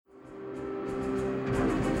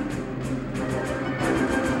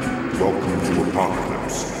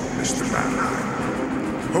Apocalypse, Mr.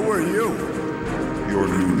 Mannheim. Who are you? Your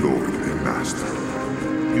new lord and master.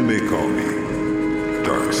 You may call me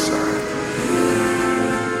Darkseid.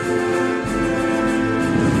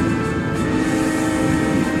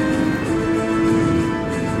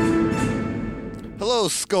 Hello,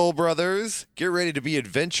 Skull Brothers. Get ready to be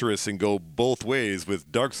adventurous and go both ways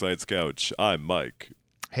with Darkseid's Couch. I'm Mike.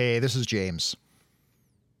 Hey, this is James.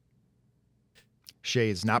 Shay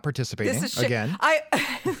is not participating This is Shay. again.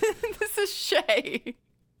 This is Shay.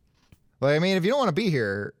 Well, I mean, if you don't want to be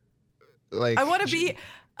here, like I want to be.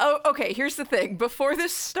 Oh, okay. Here's the thing. Before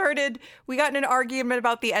this started, we got in an argument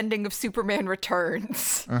about the ending of Superman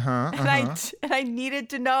Returns, and I needed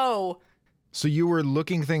to know. So you were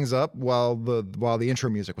looking things up while the intro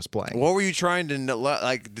music was playing. What were you trying to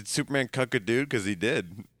like? Did Superman cuck a dude? Because he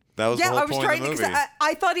did. That was the whole I was point trying of the to. movie.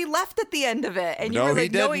 I thought he left at the end of it, and you No, were he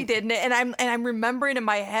like, "No, he didn't." didn't." And I'm remembering in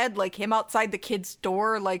my head like him outside the kid's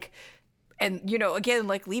door, like, and again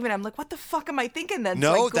like leaving. I'm like, "What the fuck am I thinking?" Then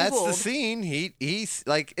No, so I that's the Googled. scene. He's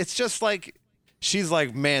like, it's just like, she's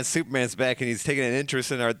like, man, Superman's back and he's taking an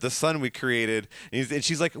interest in the son we created. And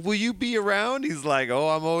she's like, will you be around? He's like, oh,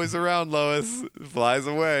 I'm always around, Lois. Flies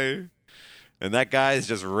away. And that guy is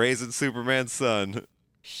just raising Superman's son.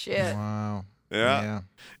 Shit. Wow. Yeah.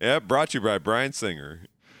 Brought to you by Bryan Singer.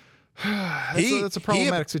 That's a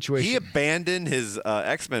problematic situation. He abandoned his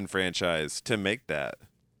X-Men franchise to make that.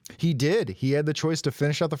 He did. He had the choice to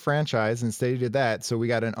finish out the franchise. Instead, he did that. So we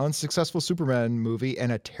got an unsuccessful Superman movie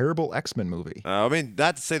and a terrible X-Men movie. I mean,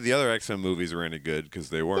 not to say the other X-Men movies were any good, because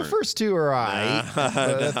they weren't. The first two are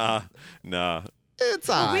alright. Nah. It's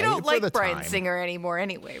Well, alright we don't for the like Bryan time. Singer anymore,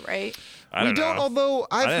 anyway, right? We don't. Although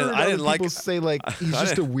I've heard I other didn't people say like he's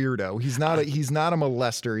just a weirdo. He's not a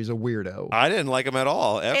molester. He's a weirdo. I didn't like him at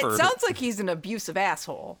all, ever. It sounds like he's an abusive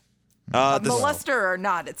asshole. This- Molester or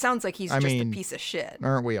not, it sounds like he's I just mean, a piece of shit.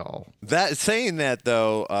 Aren't we all? saying that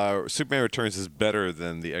though, Superman Returns is better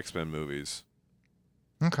than the X-Men movies.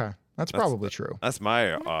 Okay, that's probably true. That's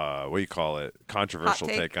my what do you call it? Controversial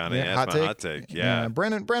Hot take. take on it. Yeah, That's my hot take. Yeah.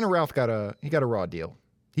 Brandon Routh got a raw deal.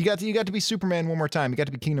 You got to be Superman one more time. You got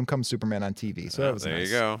to be Kingdom Come Superman on TV. So that was there nice.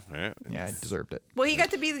 you go. Yeah. Yeah, I deserved it. Well, he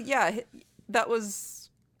got to be, that was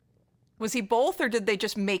he both, or did they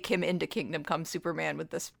just make him into Kingdom Come Superman with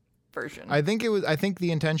this version? I think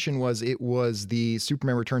the intention was it was the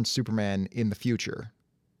Superman Returns Superman in the future.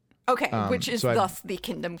 Okay, which is so thus the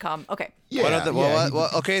Kingdom Come. Okay. Yeah. Why don't they, yeah, well,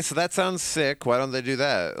 okay, so that sounds sick. Why don't they do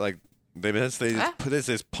that? Like they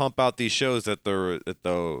just pump out these shows at the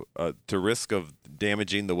to risk of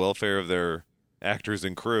damaging the welfare of their actors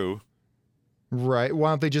and crew. right.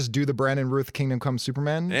 Why don't they just do the Brandon Routh Kingdom Come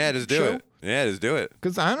Superman? Yeah, just do show? it. Yeah, just do it.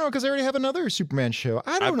 Because I don't know. Because they already have another Superman show.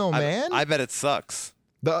 I don't know, man. I bet it sucks.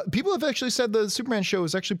 The people have actually said the Superman show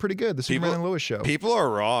is actually pretty good. The Superman and Lois show. People are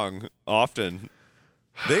wrong often.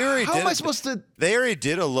 They already How did am I supposed to? They already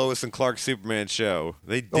did a Lois and Clark Superman show.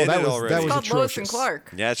 They did that it was- already. that It's was called Lois and atrocious.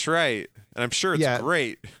 Clark. Yeah, that's right. And I'm sure it's Yeah.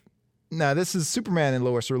 great. No, this is Superman and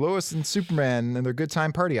Lois, or Lois and Superman and their Good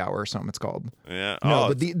Time Party Hour, or something. It's called. Yeah. No, Oh,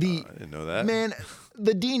 but the I didn't know that. man,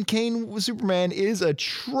 the Dean Cain Superman is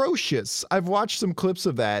atrocious. I've watched some clips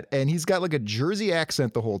of that, and he's got like a Jersey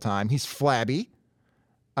accent the whole time. He's flabby,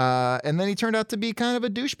 and then he turned out to be kind of a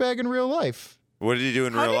douchebag in real life. What did he do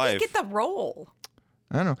in How real did life? he get the role?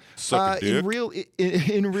 I don't know. Suck a dick?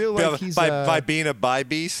 in real life, he's by being a bi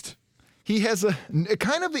beast. he has a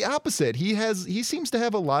kind of the opposite. He seems to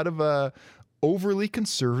have a lot of overly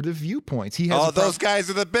conservative viewpoints. He has Oh, a those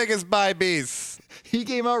guys are the biggest bi beasts. He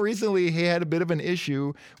came out recently. He had a bit of an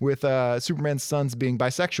issue with Superman's sons being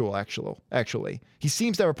bisexual. Actually, he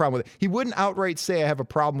seems to have a problem with it. He wouldn't outright say I have a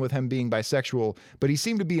problem with him being bisexual, but he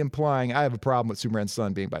seemed to be implying I have a problem with Superman's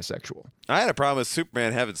son being bisexual. I had a problem with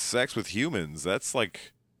Superman having sex with humans. That's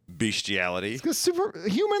like bestiality. Because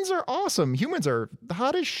humans are awesome. Humans are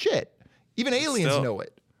hot as shit. Even aliens still- know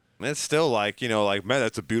it. It's still like, man,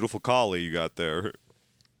 that's a beautiful collie you got there.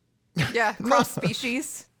 Yeah, cross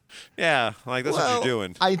species. Yeah, like that's what you're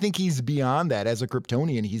doing. I think he's beyond that. As a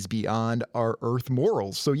Kryptonian, he's beyond our Earth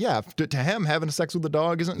morals. So yeah, to him, having sex with a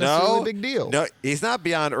dog isn't necessarily a big deal. No, he's not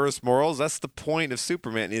beyond Earth's morals. That's the point of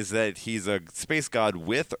Superman, is that he's a space god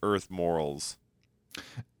with Earth morals.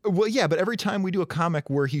 Well, yeah, but every time we do a comic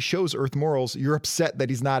where he shows Earth morals, you're upset that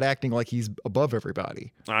he's not acting like he's above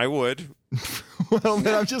everybody. I would. Well,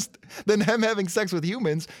 then him having sex with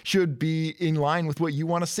humans should be in line with what you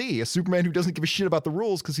want to see. A Superman who doesn't give a shit about the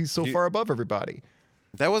rules because he's so far above everybody.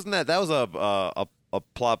 That wasn't that. That was a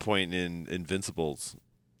plot point in Invincibles.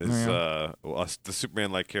 The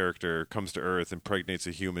Superman-like character comes to Earth, impregnates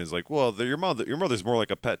a human. Is like, well, your mother's more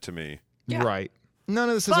like a pet to me. Yeah. Right. None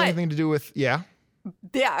of this has But- anything to do with, yeah.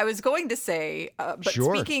 Yeah, I was going to say, but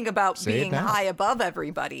Sure. speaking about Say it being now. high above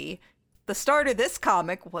everybody, the start of this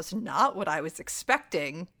comic was not what I was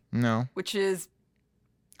expecting, No. which is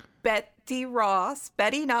Betty Ross.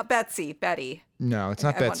 Betty, not Betsy. Betty. No, it's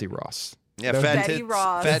not I want- Betsy Ross. Yeah, That would fat Betty tits,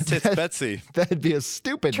 Ross. fat tits Betsy. That'd be a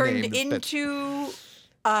stupid Turned name. into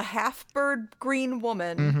a half-bird green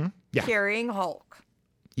woman Yeah. carrying Hulk.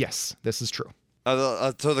 Yes, this is true.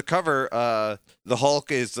 So the cover, the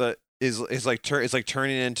Hulk is like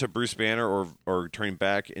turning into Bruce Banner or turning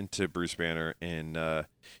back into Bruce Banner, and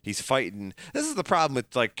he's fighting. This is the problem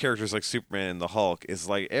with like characters like Superman and the Hulk is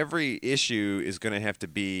like every issue is going to have to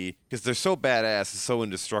be, because they're so badass and so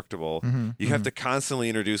indestructible. You have to constantly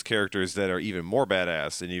introduce characters that are even more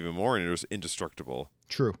badass and even more indestructible.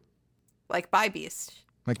 True. Like Beast.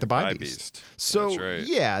 Like the By Beast. Beast. So, That's right.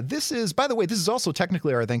 yeah, this is, by the way, this is also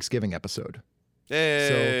technically our Thanksgiving episode.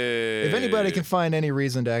 Hey. If anybody can find any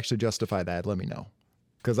reason to actually justify that, let me know.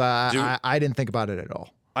 Because I didn't think about it at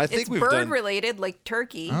all. I think It's we've bird done. related, like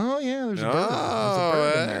turkey. Oh, yeah, there's a bird. There's a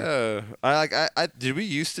bird in there. I did we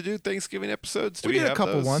used to do Thanksgiving episodes? Do We did a have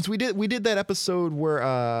couple those? once. We did that episode where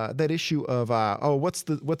that issue of what's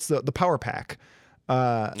the Power Pack?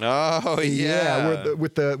 Oh yeah. where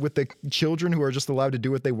with the children who are just allowed to do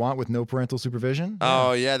what they want with no parental supervision.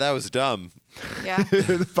 Oh yeah, that was dumb. Yeah.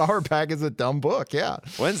 The Power Pack is a dumb book. Yeah.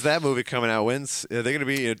 When's that movie coming out? When's are they going to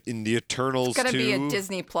be in the Eternals? It's going to be a 2?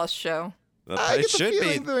 Disney Plus show. I It get the should be.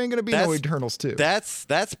 feeling there ain't gonna be no That's- Eternals too. That's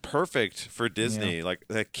perfect for Disney. Like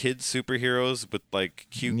kid superheroes with like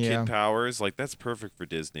cute Yeah. kid powers. Like that's perfect for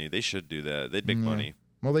Disney. They should do that. They'd make money.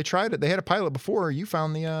 Well, they tried it. They had a pilot before. You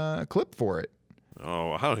found the clip for it.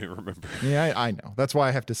 Oh, I don't even remember. Yeah, I know. That's why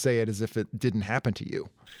I have to say it as if it didn't happen to you.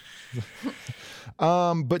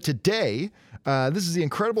 But today, this is The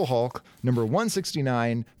Incredible Hulk, number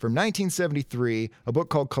 169 from 1973, a book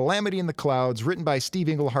called Calamity in the Clouds, written by Steve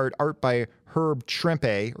Englehart, art by Herb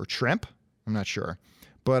Trempe, or Tremp? I'm not sure.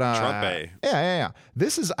 But Trempe. Yeah.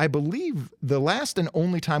 This is, I believe, the last and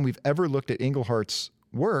only time we've ever looked at Englehart's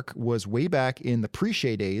work was way back in the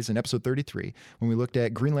pre-Shea days in episode 33 when we looked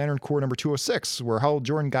at Green Lantern Corps number 206 where Hal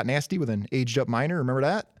Jordan got nasty with an aged up miner. Remember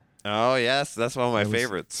that? Oh yes, that's one of my That was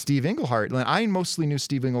favorites. Steve Englehart. I mostly knew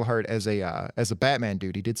Steve Englehart as a Batman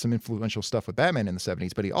dude. He did some influential stuff with Batman in the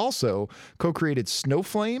 70s, but he also co-created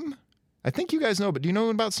Snowflame. I think you guys know, but do you know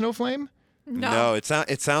about Snowflame? No, it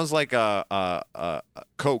sounds like a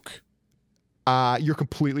Coke. You're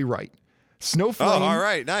completely right. Snowflame. Oh, all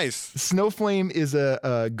right, nice. Snowflame is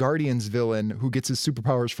a Guardians villain who gets his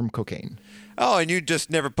superpowers from cocaine. Oh, and you just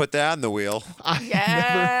never put that on the wheel.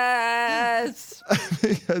 Yes.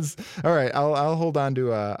 Because all right, I'll hold on to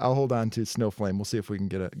Snowflame. We'll see if we can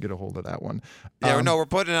get a hold of that one. Yeah, no, we're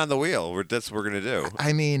putting it on the wheel. That's what we're gonna do.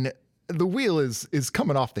 I mean, the wheel is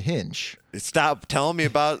coming off the hinge. Stop telling me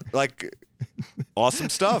about like awesome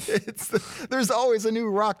stuff. There's always a new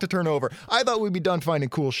rock to turn over. I thought we'd be done finding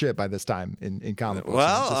cool shit by this time in comic books.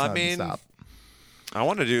 Well, It's just I not mean, stop. I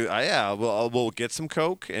want to do. Yeah, we'll get some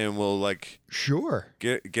Coke and we'll like Sure.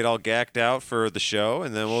 get all gacked out for the show,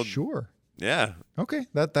 and then we'll Sure. yeah. Okay,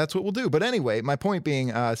 that's what we'll do. But anyway, my point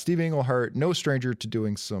being, Steve Englehart, no stranger to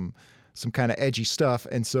doing some kind of edgy stuff.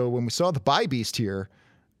 And so when we saw the By Beast here,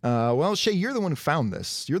 well, Shay, you're the one who found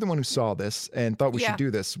this. You're the one who saw this and thought we Yeah. should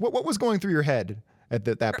do this. What was going through your head at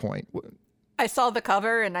that point? I saw the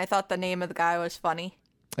cover and I thought the name of the guy was funny.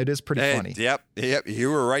 It is pretty Hey, funny. Yep. You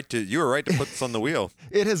were right to put this on the wheel.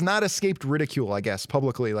 It has not escaped ridicule, I guess,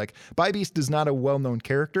 publicly. Like, By Beast is not a well-known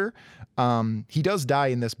character. He does die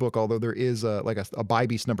in this book, although there is a By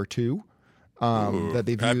Beast number 2 that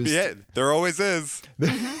they've used. Yeah, there always is.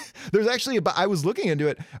 There's actually I was looking into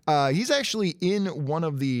it. He's actually in one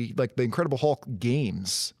of the Incredible Hulk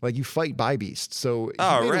games. Like, you fight By Beast, so he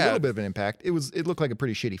Oh, made a rad. little bit of an impact. It looked like a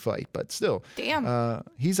pretty shitty fight, but still. Damn.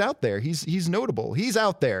 He's out there. He's notable. He's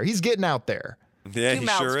out there. He's getting out there. Yeah, Two he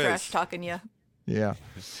mouths sure trash is. talking you. Yeah.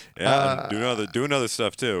 Yeah, doing other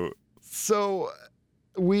stuff too. So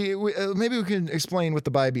we maybe we can explain what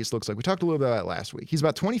the By Beast looks like. We talked a little bit about it last week. He's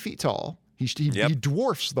about 20 feet tall. Yep. He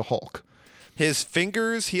dwarfs the Hulk. His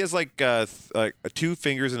fingers, he has like 2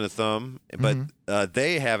 fingers and a thumb, but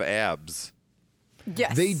they have abs.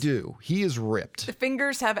 Yes. They do. He is ripped. The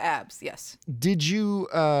fingers have abs. Yes. Did you,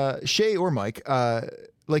 Shay or Mike,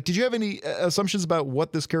 did you have any assumptions about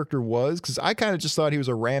what this character was? Because I kind of just thought he was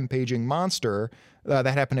a rampaging monster that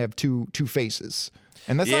happened to have two faces.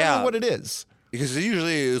 And that's not Yeah. really what it is. Because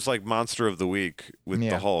usually it's like Monster of the Week with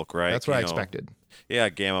Yeah. the Hulk, right? That's what I You know? expected. Yeah,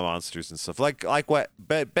 gamma monsters and stuff. Like what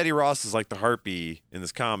Betty Ross is like the harpy in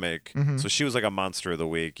this comic. Mm-hmm. So she was like a Monster of the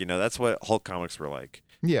Week. You know, that's what Hulk comics were like.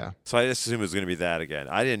 Yeah. So I just assumed it was going to be that again.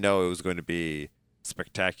 I didn't know it was going to be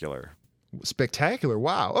Spectacular. Spectacular.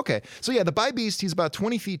 Wow. Okay. So yeah, the Bi Beast, he's about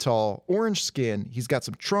 20 feet tall, orange skin. He's got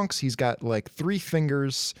some trunks. He's got like 3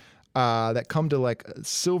 fingers that come to like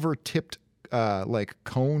silver tipped like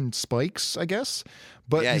cone spikes, I guess.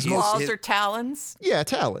 But Yeah, his he's- most, Claws or talons? yeah,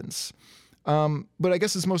 talons. But I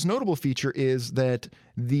guess his most notable feature is that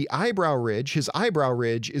his eyebrow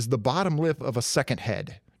ridge is the bottom lip of a second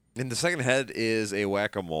head. And the second head is a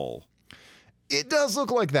whack-a-mole. It does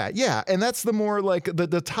look like that, yeah. And that's the more like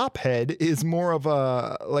the top head is more of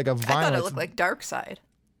a like a I thought violent. it looked like Darkseid.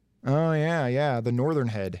 Oh yeah, the northern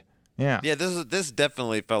head. Yeah. Yeah, this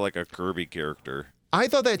definitely felt like a Kirby character. I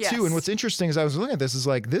thought that too. Yes. And what's interesting is I was looking at this is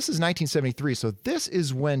like this is 1973, so this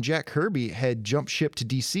is when Jack Kirby had jumped ship to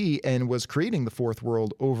DC and was creating the Fourth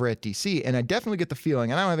World over at DC. And I definitely get the feeling,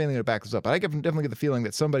 and I don't have anything to back this up, but I definitely get the feeling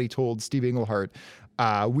that somebody told Steve Englehart,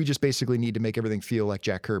 we just basically need to make everything feel like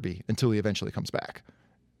Jack Kirby until he eventually comes back.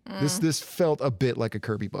 This felt a bit like a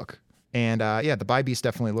Kirby book. And yeah, the Bi Beast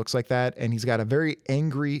definitely looks like that, and he's got a very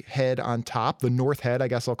angry head on top, the north head, I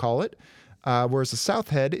guess I'll call it. Whereas the south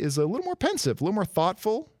head is a little more pensive, a little more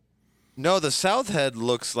thoughtful. No, the south head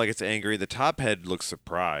looks like it's angry. The top head looks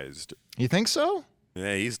surprised. You think so?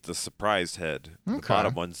 Yeah, he's the surprised head. The Okay.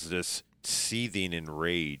 bottom one's just seething in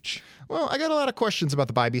rage. Well, I got a lot of questions about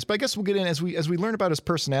the Bi Beast, but I guess we'll get in as we learn about his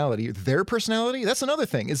personality. Their personality? That's another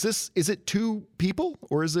thing. Is it 2 people,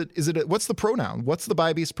 or is it what's the pronoun? What's the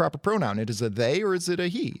Bi Beast's proper pronoun? Is it a they or is it a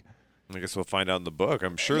he? I guess we'll find out in the book.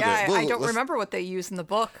 I'm sure Yeah, that. I don't remember what they use in the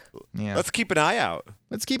book. Yeah. Let's keep an eye out.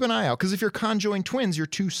 Let's keep an eye out, because if you're conjoined twins, you're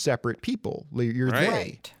 2 separate people. You're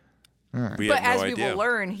Right. they. We But have as no we idea. will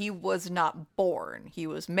learn, he was not born. He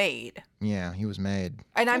was made. Yeah, he was made.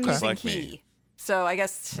 And I'm Okay. using Like he. me. So I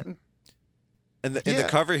guess In the Yeah.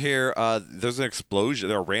 cover here, there's an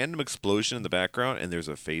explosion, a random explosion in the background, and there's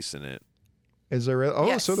a face in it. Is there? Oh,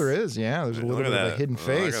 Yes. so there is. Yeah, there's a Look little at bit of a that. hidden Look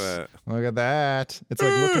at face. that. Look at that. It's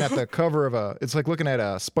like looking at the cover of a. It's like looking at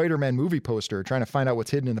a Spider-Man movie poster, trying to find out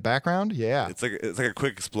what's hidden in the background. Yeah. It's like a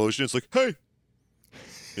quick explosion. It's like, hey,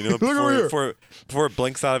 you know, Look over here. before it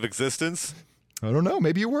blinks out of existence. I don't know.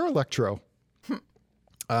 Maybe you were Electro.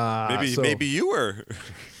 Maybe you were.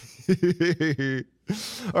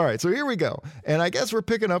 All right, so here we go. And I guess we're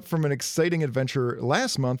picking up from an exciting adventure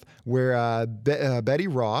last month where Betty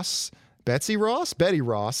Ross, See, it's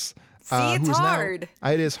who's hard.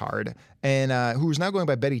 Now, it is hard. And who's now going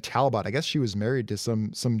by Betty Talbot. I guess she was married to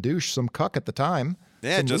some douche, some cuck at the time.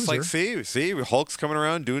 Yeah, some just like loser. see, Hulk's coming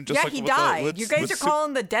around doing just yeah, like he with the- died. with- You guys with are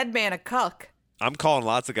calling the dead man a cuck. I'm calling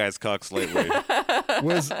lots of guys cucks lately.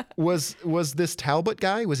 Was this Talbot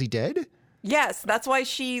guy? Was he dead? Yes, that's why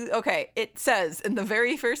it says in the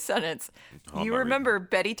very first sentence, you remember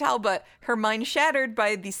Betty Talbot, her mind shattered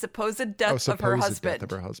by the supposed death of her husband.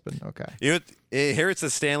 Death of her husband. Okay. You know, here it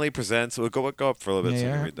says Stanley presents. We'll go up for a little bit so you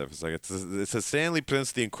Yeah. can read that for a second. It says Stanley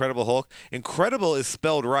presents the Incredible Hulk. Incredible is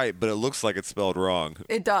spelled right, but it looks like it's spelled wrong.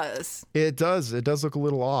 It does. It does. It does look a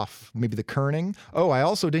little off. Maybe the kerning. Oh, I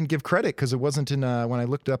also didn't give credit because it wasn't in when I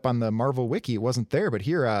looked up on the Marvel wiki. It wasn't there. But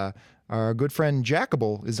here, our good friend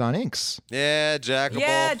Jackable is on inks. Yeah, Jackable.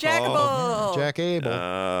 Yeah, Jackable. Oh, Jack Abel.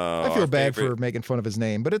 I feel our bad favorite. for making fun of his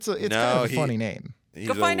name, but it's kind No, of a funny name.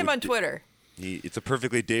 Go find him on Twitter. It's a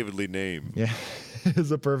perfectly David Lee name. Yeah,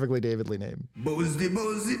 it's a perfectly David Lee name.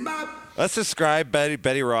 Let's describe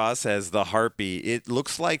Betty Ross as the harpy. It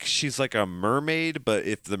looks like she's like a mermaid, but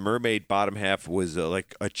if the mermaid bottom half was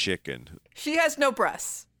like a chicken. She has no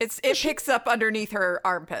breasts. It picks up underneath her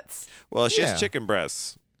armpits. Well, she Yeah. has chicken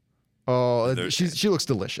breasts. Oh, There's- she looks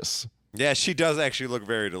delicious. Yeah, she does actually look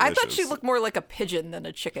very delicious. I thought she looked more like a pigeon than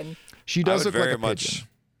a chicken. She I does would look like very a much. pigeon.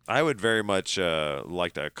 I would very much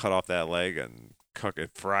like to cut off that leg and cook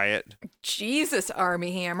it, fry it. Jesus,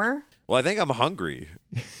 Army Hammer. Well, I think I'm hungry.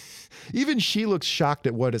 Even she looks shocked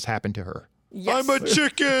at what has happened to her. Yes. I'm a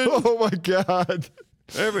chicken. Oh my god.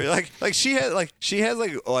 She has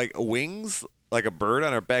like wings like a bird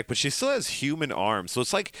on her back, but she still has human arms. So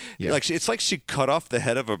it's like Yeah. it's like she cut off the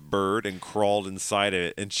head of a bird and crawled inside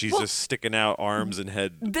it, and she's just sticking out arms and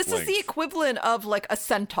head. This is length. the equivalent of like a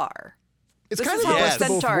centaur. It's This kind is of how the a best of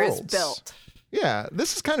both centaur is worlds. built. Yeah,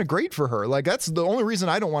 this is kind of great for her. Like that's the only reason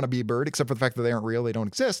I don't want to be a bird, except for the fact that they aren't real, they don't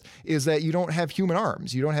exist, is that you don't have human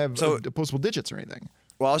arms. You don't have opposable digits or anything.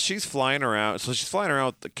 While she's flying around,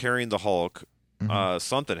 carrying the Hulk.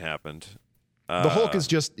 Something happened. The Hulk is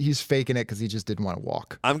he's faking it because he just didn't want to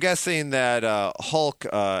walk. I'm guessing that Hulk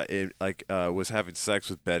was having sex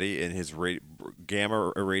with Betty, and his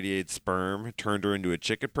gamma irradiated sperm turned her into a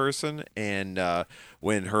chicken person. And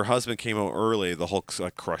when her husband came home early, the Hulk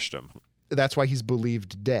crushed him. That's why he's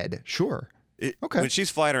believed dead. Sure. Okay. When she's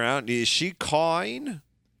flying around, is she cawing?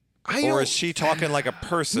 Or is she talking like a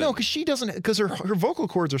person? No, because she doesn't. Because her vocal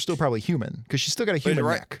cords are still probably human. Because she's still got a human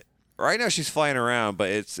neck. Right now she's flying around, but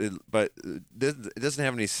it doesn't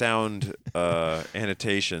have any sound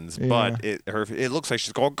annotations. Yeah. But it looks like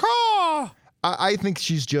she's going caw. I think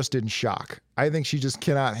she's just in shock. I think she just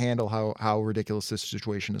cannot handle how ridiculous this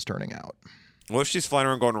situation is turning out. What if she's flying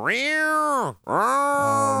around going rear,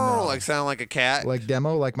 like sounding like a cat? Like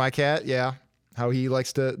Demo, like my cat, yeah. How he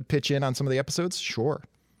likes to pitch in on some of the episodes, sure.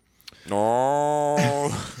 Oh,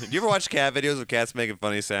 do you ever watch cat videos of cats making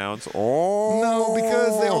funny sounds? Oh, No,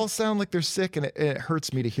 because they all sound like they're sick, and it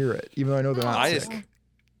hurts me to hear it, even though I know they're not sick.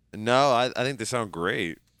 I think they sound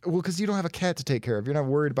great. Well, because you don't have a cat to take care of. You're not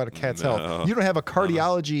worried about a cat's No. health. You don't have a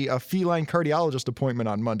feline cardiologist appointment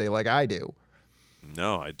on Monday like I do.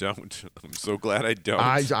 No, I don't. I'm so glad I don't.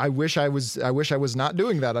 I wish I was not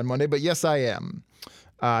doing that on Monday, but yes, I am.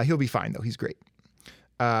 He'll be fine though. He's great.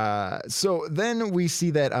 So then we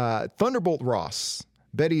see that Thunderbolt Ross,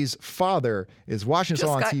 Betty's father, is watching us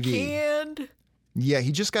all on TV. Canned. Yeah,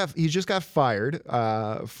 he just got fired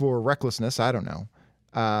for recklessness. I don't know.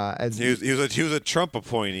 He was a Trump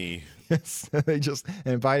appointee. And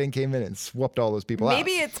Biden came in and swept all those people out.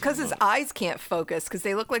 Maybe it's because his eyes can't focus because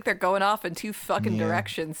they look like they're going off in two fucking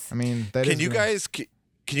directions. I mean, Can you guys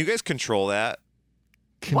control that?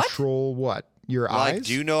 Control what? Your eyes?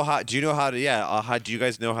 Do you know how to? Yeah. Do you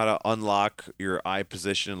guys know how to unlock your eye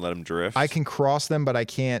position and let them drift? I can cross them, but I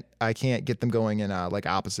can't get them going in like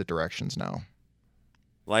opposite directions now.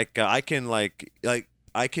 Like I can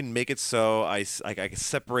I can make it so I can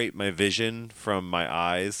separate my vision from my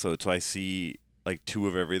eyes, so I see like two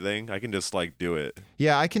of everything. I can just like do it.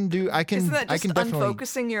 Yeah, I can. Isn't that just I can definitely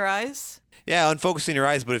unfocusing your eyes? Yeah, unfocusing your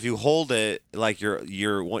eyes, but if you hold it, like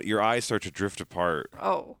your eyes start to drift apart.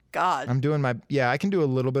 Oh God. I'm doing I can do a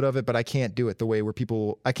little bit of it, but I can't do it the way where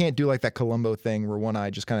I can't do like that Columbo thing where one eye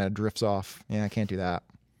just kind of drifts off. Yeah, I can't do that.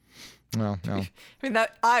 No. I mean,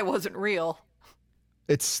 that eye wasn't real.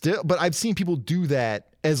 It's still, but I've seen people do that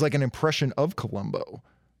as like an impression of Columbo,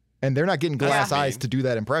 and they're not getting glass eyes to do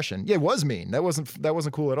that impression. Yeah, it was mean. That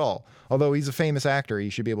wasn't cool at all. Although he's a famous actor, he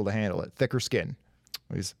should be able to handle it. Thicker skin.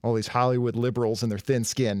 All these Hollywood liberals and their thin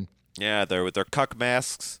skin. Yeah, they're with their cuck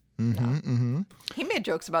masks. He made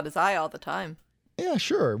jokes about his eye all the time. Yeah,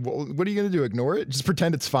 sure. Well, what are you gonna do? Ignore it? Just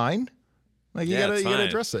pretend it's fine? Like you gotta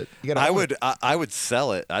address it. I would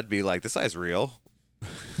sell it. I'd be like, this eye's real.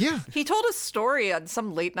 Yeah. He told a story on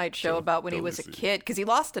some late night show about when he was a kid, because he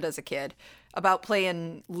lost it as a kid, about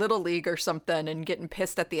playing Little League or something and getting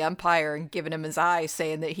pissed at the umpire and giving him his eye,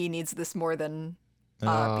 saying that he needs this more than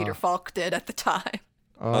Peter Falk did at the time.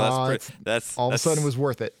 That's all of a sudden it was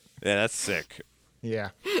worth it. Yeah, that's sick. Yeah.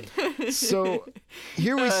 So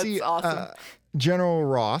here we see awesome. General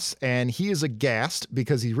Ross, and he is aghast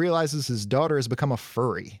because he realizes his daughter has become a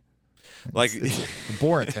furry. It's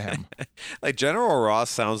abhorrent to him. Like General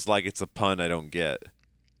Ross sounds like it's a pun I don't get.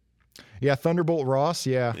 Yeah, Thunderbolt Ross,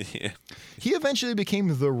 yeah. Yeah. He eventually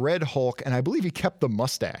became the Red Hulk, and I believe he kept the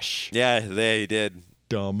mustache. Yeah, he did.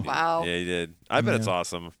 Dumb. Wow. Yeah, he did. I bet it's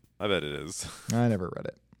awesome. I bet it is. I never read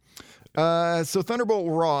it. So Thunderbolt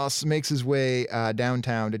Ross makes his way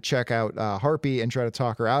downtown to check out Harpy and try to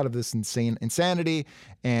talk her out of this insanity,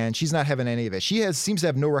 and she's not having any of it. She seems to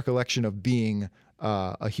have no recollection of being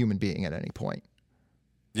a human being at any point.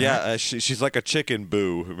 Yeah, she's like a chicken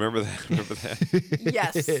boo. Remember that?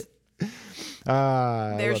 Yes.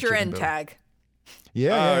 There's your end tag.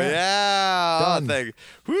 Yeah. Done. Thank.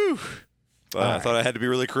 Whew. I thought I had to be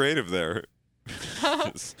really creative there.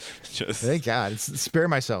 just Thank God. Spare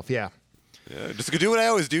myself. Yeah. Yeah, just do what I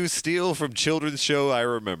always do: steal from children's show I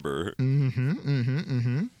remember.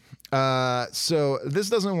 So this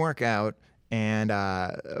doesn't work out, and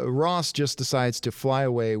Ross just decides to fly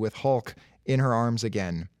away with Hulk in her arms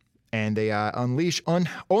again, and they unleash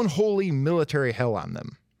unholy military hell on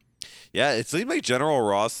them. Yeah, it seemed like General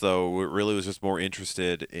Ross though really was just more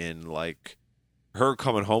interested in like her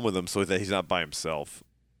coming home with him, so that he's not by himself.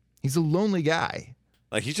 He's a lonely guy.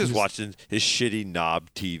 Like he's just watching his shitty knob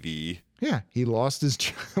TV. Yeah, he lost his.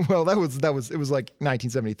 Well, it was like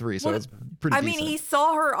 1973, so it's pretty. I mean, he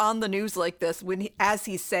saw her on the news like this as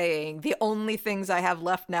he's saying, "The only things I have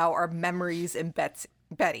left now are memories and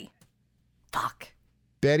Betty." Fuck.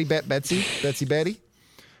 Betsy.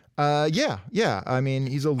 Yeah. I mean,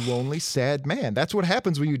 he's a lonely, sad man. That's what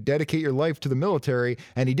happens when you dedicate your life to the military,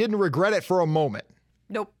 and he didn't regret it for a moment.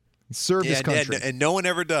 Nope. He served his country, and no one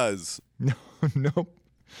ever does. Nope.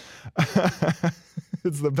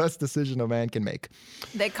 It's the best decision a man can make.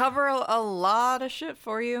 They cover a lot of shit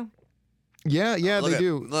for you. Yeah, they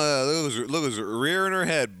do. Look who's rearing her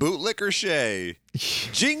head. Bootlicker Shay.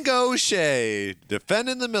 Jingo Shay.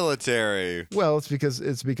 Defending the military. Well, it's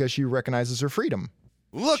because she recognizes her freedom.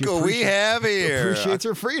 Look what we have here. Appreciates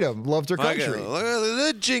her freedom. Loves her country. Look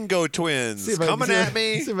at the Jingo twins coming at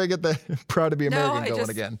me. See if I get the proud to be American going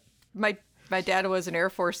again. My dad was an Air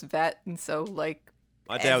Force vet, and so like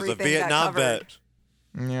my dad was a Vietnam vet.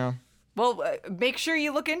 Yeah. Well, make sure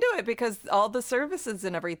you look into it because all the services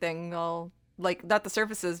and everything, like not the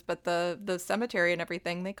services, but the cemetery and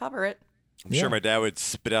everything, they cover it. I'm sure my dad would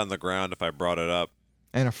spit on the ground if I brought it up.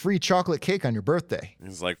 And a free chocolate cake on your birthday.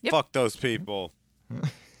 He's like, "Fuck those people."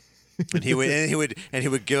 and he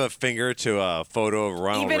would give a finger to a photo of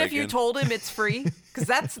Ronald Even Reagan. if you told him it's free, because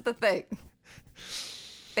that's the thing.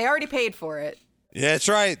 They already paid for it. Yeah, that's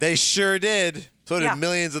right. They sure did. So did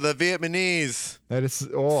millions of the Vietnamese. That is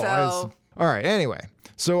all right. Anyway,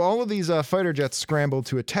 so all of these fighter jets scrambled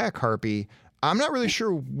to attack Harpy. I'm not really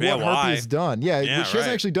sure what Harpy has done. She hasn't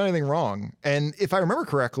actually done anything wrong. And if I remember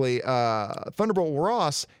correctly, Thunderbolt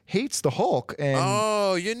Ross hates the Hulk.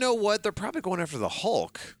 And you know what? They're probably going after the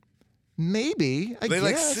Hulk. Maybe. I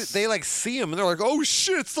guess. They see him and they're like, "Oh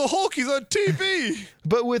shit, it's the Hulk. He's on TV."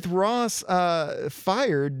 But with Ross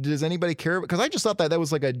fired, does anybody care? Because I just thought that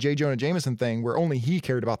was like a J. Jonah Jameson thing where only he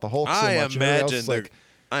cared about the Hulk so much.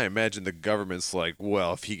 I imagine the government's like,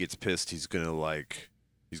 well, if he gets pissed, he's gonna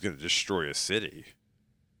destroy a city.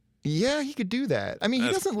 Yeah, he could do that. I mean,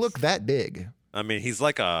 he doesn't look that big. I mean, he's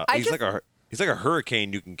like a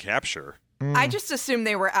hurricane you can capture. I just assumed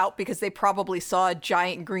they were out because they probably saw a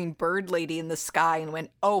giant green bird lady in the sky and went,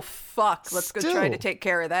 "Oh fuck, let's go try to take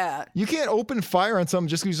care of that." You can't open fire on something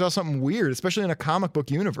just because you saw something weird, especially in a comic book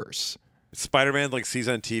universe. Spider-Man sees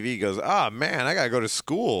on TV, goes, man, I gotta go to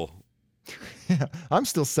school. Yeah, I'm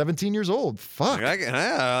still 17 years old. Fuck. And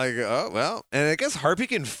I guess Harpy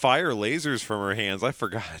can fire lasers from her hands. I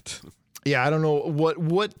forgot. Yeah, I don't know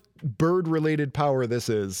what bird-related power this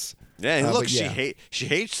is. Yeah, look, she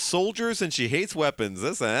hates soldiers and she hates weapons.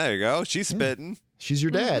 There you go. She's spitting. She's your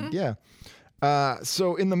dad, yeah.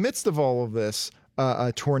 So in the midst of all of this,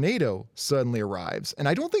 a tornado suddenly arrives. And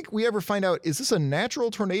I don't think we ever find out, is this a natural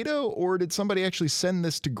tornado or did somebody actually send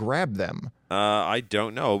this to grab them? I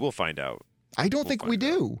don't know. We'll find out. I don't think we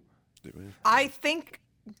do. I think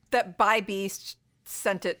that Beast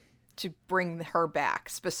sent it to bring her back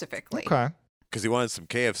specifically. Okay. Because he wanted some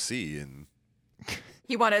KFC and...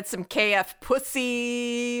 He wanted some KF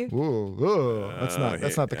pussy. Whoa. That's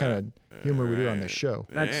not the kind of humor we do on this show.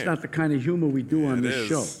 That's not the kind of humor we do on this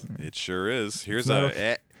show. It sure is. Here's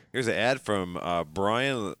an ad from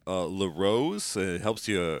Brian LaRose. It helps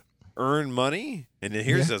you earn money. And then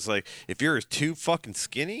here's this, like, if you're too fucking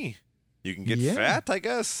skinny, you can get fat, I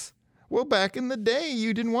guess. Well, back in the day,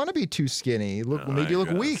 you didn't want to be too skinny. Made you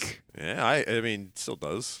look weak. Yeah, I mean, it still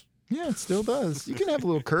does. Yeah, it still does. You can have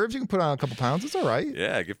little curves. You can put on a couple pounds. It's all right.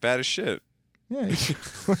 Yeah, get fat as shit. Yeah.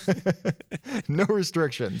 No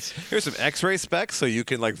restrictions. Here's some X-ray specs so you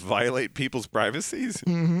can violate people's privacies.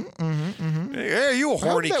 Hey, you a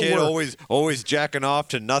horny kid always jacking off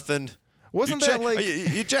to nothing? Wasn't that like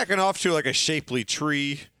you jacking off to a shapely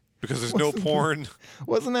tree because there's no porn?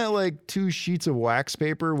 Wasn't that like 2 sheets of wax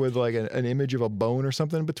paper with an image of a bone or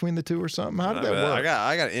something between the two or something? How did that work?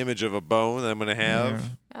 I got an image of a bone that I'm gonna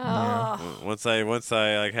have. Once I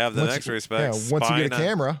have the X-ray specs. Yeah, once you get a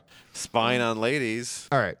camera. Spying on ladies.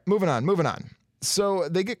 All right, moving on. So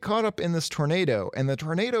they get caught up in this tornado, and the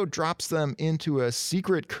tornado drops them into a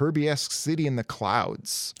secret Kirby-esque city in the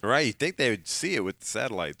clouds. Right, you'd think they would see it with the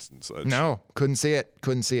satellites and such. No, couldn't see it.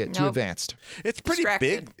 Nope. Too advanced. It's pretty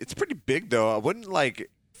big. It's pretty big, though. Wouldn't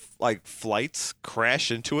flights crash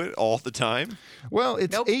into it all the time? Well,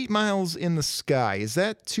 it's 8 miles in the sky. Is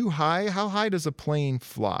that too high? How high does a plane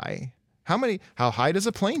fly? How high does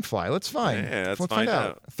a plane fly? Let's find. Yeah, let's find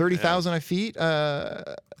out. 30,000 feet.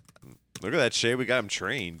 Look at that, Shay. We got him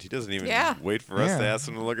trained. He doesn't even wait for us to ask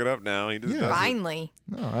him to look it up now. He just does it. Finally.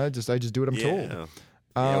 No, I just do what I'm told.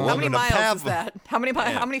 How many miles is that? How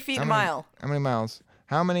many feet in a mile? How many miles?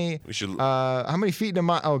 How many feet in a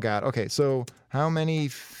mile? Oh God. Okay, so how many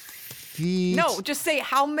feet? No, just say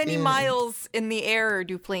how many miles in the air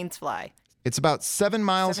do planes fly? It's about 7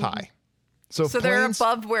 miles high. So they're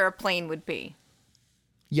above where a plane would be.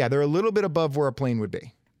 Yeah, they're a little bit above where a plane would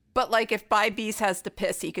be. But if Beast has to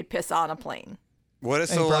piss, he could piss on a plane. What if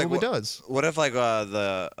he probably does? What if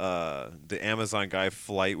the Amazon guy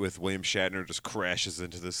flight with William Shatner just crashes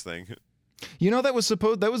into this thing? You know, that was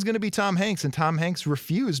going to be Tom Hanks, and Tom Hanks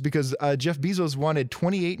refused because Jeff Bezos wanted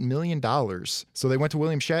 $28 million. So they went to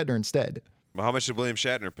William Shatner instead. Well, how much did William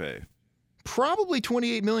Shatner pay? Probably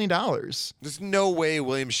 $28 million. There's no way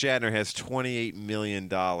William Shatner has $28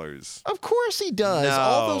 million. Of course he does.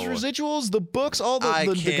 All those No. residuals, the books, all the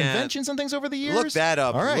can't. conventions and things over the years. Look that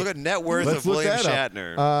up. All right. Look at net worth Let's of look William that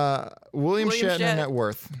Shatner. up. William Shatner net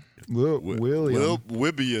worth. William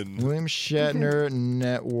Wibbian. Shatner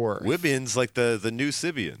net worth. Wibbian's like the new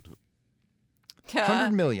Sibian.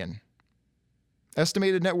 100 million.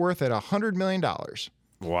 Estimated net worth at $100 million.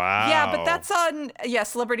 Wow. Yeah, but that's on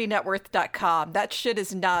celebritynetworth.com. That shit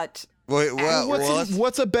is not Wait, well,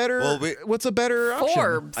 What's a better option?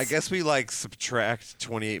 Forbes. I guess we like subtract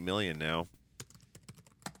 28 million now.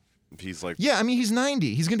 If he's like, Yeah, I mean he's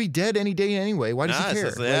 90. He's gonna be dead any day anyway. Why does nah, he it care?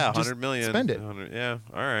 says, Like, yeah, just 100 million. Spend it. 100, yeah,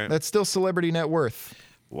 all right. That's still celebrity net worth.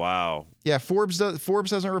 Wow. Yeah, Forbes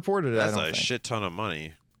hasn't reported it. That's I don't a think. shit ton of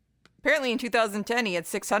money. apparently in 2010 he had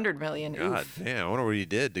 600 million. God Oof. damn. I wonder what he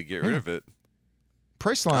did to get rid of it.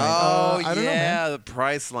 Priceline. Oh, I don't know, man. the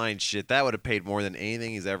Priceline shit. That would have paid more than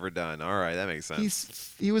anything he's ever done. All right, that makes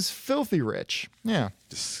sense. He was filthy rich. Yeah.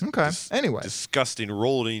 Okay. Anyway. Disgusting,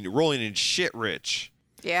 rolling in shit rich.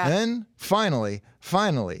 Yeah. Then finally,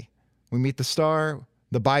 we meet the star.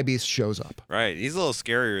 The Bi-Beast shows up. Right. He's a little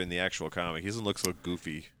scarier in the actual comic. He doesn't look so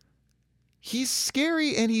goofy. He's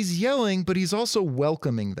scary and he's yelling, but he's also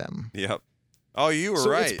welcoming them. Yep. Oh, you were So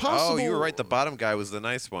right. it's Oh, you were possible- right. The bottom guy was the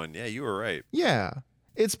nice one. Yeah, you were right. Yeah.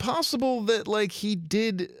 It's possible that like he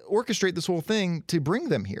did orchestrate this whole thing to bring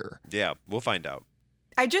them here. Yeah, we'll find out.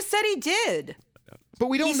 I just said he did. But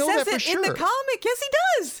we don't He know says that for it sure. in the comic. Yes, he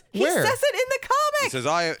does. Where? He says it in the comic. He says,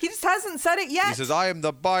 I. He just hasn't said it yet. He says, I am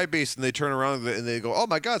the Bi-Beast, and they turn around and they go, oh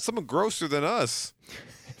my God, someone grosser than us.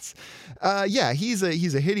 Yeah, he's a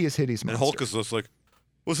hideous monster. And Hulk is just like,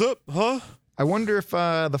 what's up, huh? I wonder if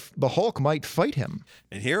the Hulk might fight him.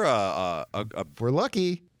 And here, If we're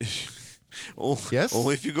lucky. Yes?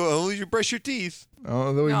 only if you brush your teeth.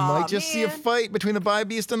 Although we Aw, might just see a man. fight between the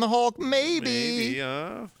Bi-Beast and the Hulk. Maybe.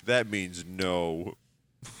 That means no.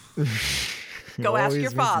 Go ask Always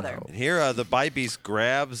your means father. no. And here, the Bi-Beast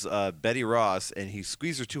grabs Betty Ross, and he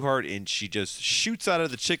squeezes her too hard, and she just shoots out of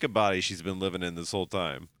the chicken body she's been living in this whole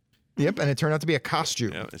time. Yep, and it turned out to be a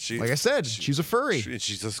costume. Yeah, and she- like I said, she's a furry. And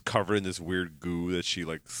she's just covered in this weird goo that she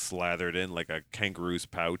like slathered in like a kangaroo's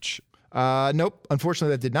pouch. Nope.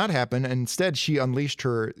 Unfortunately, that did not happen. Instead, she unleashed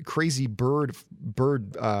her crazy bird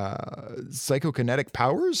psychokinetic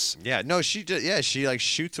powers. Yeah, no, she just she like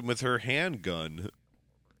shoots him with her handgun.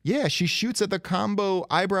 Yeah, she shoots at the combo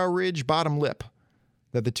eyebrow ridge bottom lip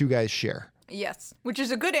that the two guys share. Yes, which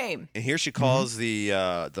is a good aim. And here she calls the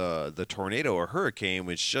tornado a hurricane,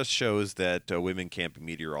 which just shows that women can't be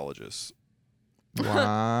meteorologists.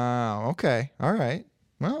 Wow. Okay. All right.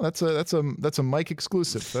 Well, that's a Mike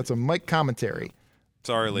exclusive. That's a Mike commentary.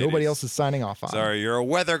 Sorry, ladies. Nobody else is signing off on. Sorry, you're a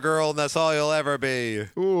weather girl, and that's all you'll ever be.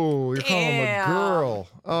 Ooh, you're calling them a Damn. girl.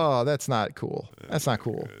 Oh, that's not cool. That's not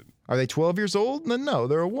cool. Are they 12 years old? No,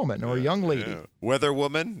 they're a woman or a young lady. Yeah. Weather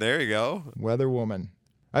woman. There you go. Weather Woman.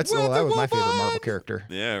 That was my favorite Marvel character.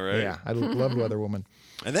 Yeah, right. Yeah, I loved Weather Woman.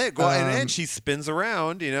 And then and then she spins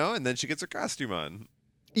around, and then she gets her costume on.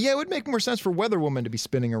 Yeah, it would make more sense for Weather Woman to be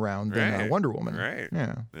spinning around than Right. Wonder Woman. Right.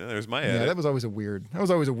 Yeah. Yeah, there's my Yeah, edit. that was always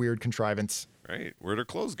a weird contrivance. Right. Where'd her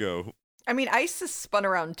clothes go? I mean, Isis spun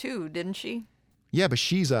around too, didn't she? Yeah, but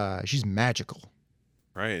she's magical.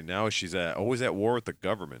 Right. Now she's always at war with the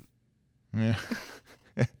government. Yeah.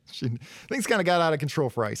 Things kind of got out of control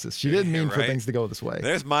for Isis. She didn't mean for Right. things to go this way.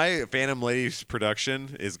 There's my Phantom Lady's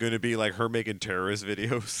production is going to be like her making terrorist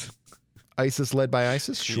videos. ISIS led by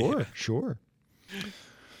ISIS? Sure.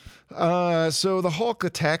 So the Hulk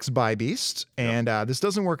attacks Bi-Beast, and this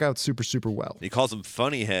doesn't work out super, super well. He calls him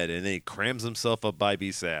Funny Head, and then he crams himself up by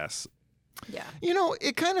Beast's ass. Yeah. You know,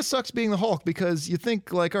 it kind of sucks being the Hulk because you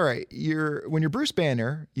think like, all right, when you're Bruce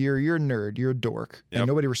Banner, you're a nerd, you're a dork, Yep. and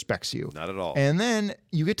nobody respects you. Not at all. And then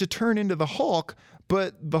you get to turn into the Hulk,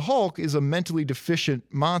 but the Hulk is a mentally deficient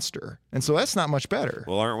monster, and so that's not much better.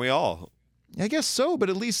 Well, aren't we all? I guess so, but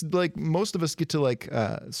at least like most of us get to like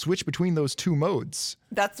switch between those two modes.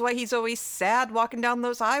 That's why he's always sad walking down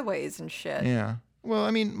those highways and shit. Yeah. Well,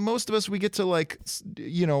 I mean, most of us, we get to like,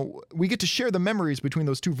 we get to share the memories between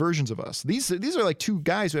those two versions of us. These are like two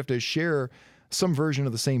guys who have to share some version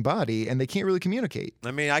of the same body, and they can't really communicate.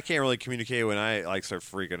 I mean, I can't really communicate when I like start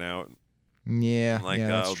freaking out. Yeah. Like yeah,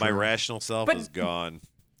 that's my true. rational self But- is gone.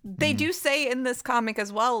 They do say in this comic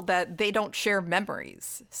as well that they don't share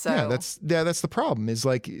memories. So Yeah, that's the problem. Is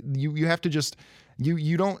like you have to just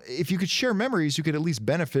you don't. If you could share memories, you could at least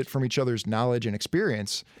benefit from each other's knowledge and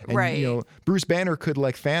experience. And, Right. Bruce Banner could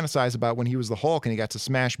like fantasize about when he was the Hulk and he got to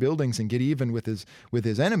smash buildings and get even with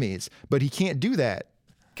his enemies, but he can't do that.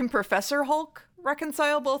 can Professor Hulk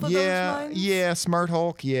reconcile both of those minds? Yeah, Smart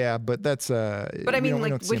Hulk, yeah, but that's But I mean,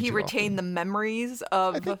 like, would he retain the memories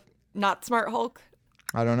of not Smart Hulk?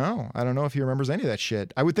 I don't know. I don't know if he remembers any of that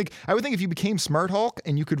shit. I would think if you became Smart Hulk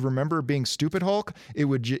and you could remember being Stupid Hulk, it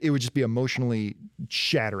would just be emotionally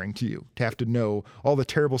shattering to you to have to know all the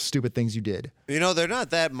terrible, stupid things you did. You know, they're not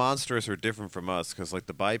that monstrous or different from us because, like,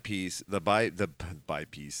 the Bi-Beast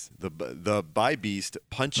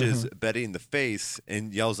punches Betty in the face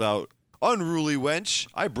and yells out, "Unruly wench,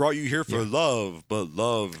 I brought you here for love, but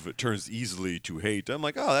love turns easily to hate." I'm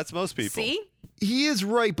like, oh, that's most people. See? He is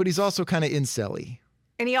right, but he's also kind of incel-y.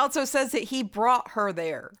 And he also says that he brought her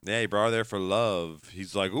there. Yeah, he brought her there for love.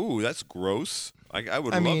 He's like, ooh, that's gross. I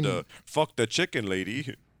would love to fuck the chicken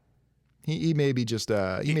lady. He may be just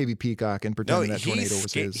he may be peacocking, pretending that tornado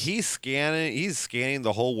was his. He's scanning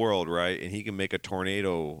the whole world, right? And he can make a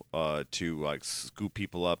tornado to like scoop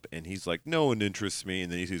people up. And he's like, no one interests me.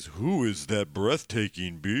 And then he says, who is that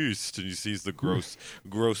breathtaking beast? And he sees the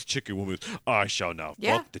gross chicken woman. I shall now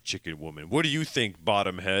fuck the chicken woman. What do you think,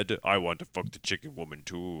 bottom head? I want to fuck the chicken woman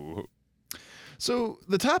too. So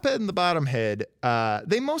the top head and the bottom head,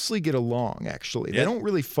 they mostly get along. Actually, they don't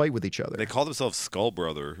really fight with each other. They call themselves Skull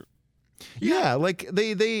Brother. Yeah, like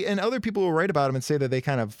they and other people will write about them and say that they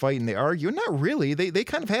kind of fight and they argue. Not really. They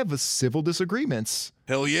kind of have civil disagreements.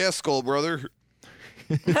 Hell yeah, Skull Brother.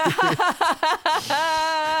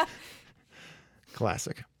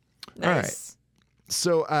 Classic. Nice. All right.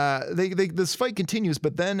 So this fight continues,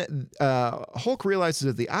 but then Hulk realizes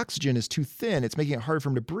that the oxygen is too thin. It's making it hard for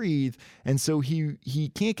him to breathe, and so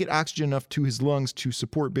he can't get oxygen enough to his lungs to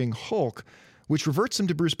support being Hulk, which reverts him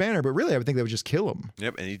to Bruce Banner, but really I would think that would just kill him.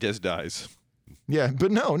 Yep, and he just dies. Yeah, but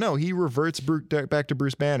no, he reverts back to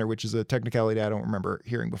Bruce Banner, which is a technicality I don't remember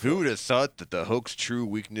hearing before. Who'd have thought that the Hulk's true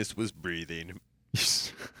weakness was breathing?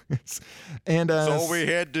 And that's all we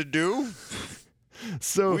had to do.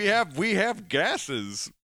 So we have gases.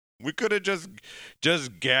 We could have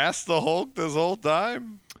just gassed the Hulk this whole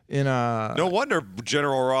time. No wonder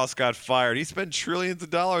General Ross got fired. He spent trillions of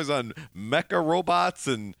dollars on mecha robots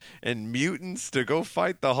and mutants to go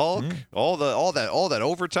fight the Hulk. All that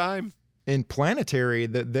overtime. In Planetary,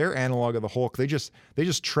 their analog of the Hulk, they just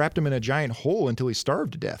trapped him in a giant hole until he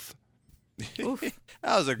starved to death. That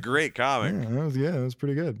was a great comic. Yeah, that was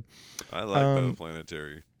pretty good. I like the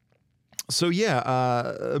Planetary. So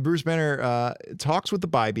Bruce Banner talks with the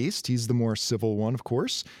Bi-Beast. He's the more civil one, of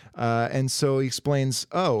course. And so he explains,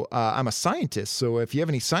 I'm a scientist, so if you have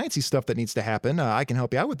any sciencey stuff that needs to happen, I can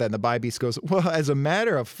help you out with that. And the Bi-Beast goes, well, as a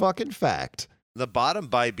matter of fucking fact. The bottom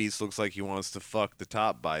Bi-Beast looks like he wants to fuck the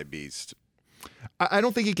top Bi-Beast. I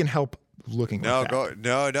don't think he can help looking like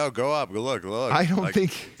that. Go up. Look. I don't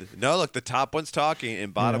think... No, look, the top one's talking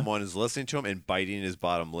and bottom one is listening to him and biting his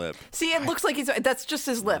bottom lip. See, it looks like that's just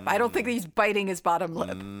his lip. I don't think he's biting his bottom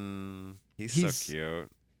lip. He's so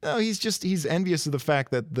cute. No, he's envious of the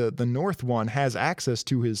fact that the North one has access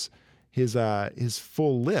to his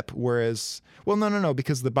full lip, whereas... Well, no,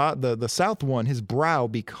 because the South one, his brow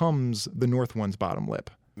becomes the North one's bottom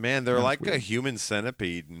lip. Man, they're like a human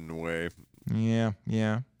centipede in a way. Yeah.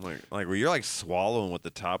 Like where you're like swallowing what the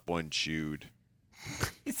top one chewed.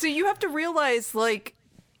 So you have to realize, like,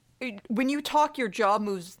 when you talk, your jaw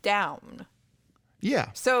moves down. Yeah.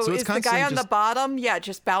 So is the guy on the bottom,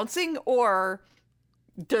 just bouncing, or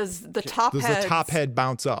does the top head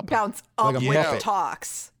bounce up? Bounce up like when it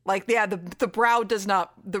talks. Like, the brow does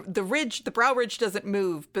not, the brow ridge doesn't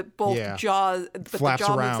move, but both jaws, but the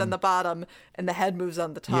jaw moves on the bottom and the head moves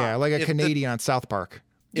on the top. Yeah, like a Canadian on South Park.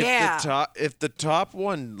 If the top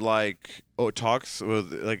one talks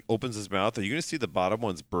with, like, opens his mouth, are you gonna see the bottom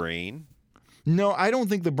one's brain? No, I don't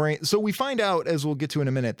think the brain. So we find out, as we'll get to in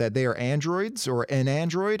a minute, that they are androids or an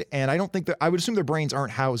android, and I don't think I would assume their brains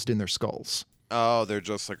aren't housed in their skulls. Oh, they're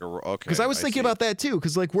just like okay. Because I was thinking about that too.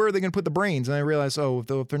 Because like, where are they going to put the brains? And I realized,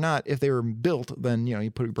 if they were built, then you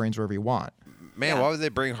put your brains wherever you want. Man, why would they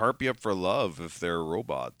bring Harpy up for love if they're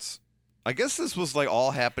robots? I guess this was like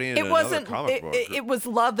all happening in another comic book. It was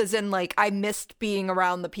love, as in like I missed being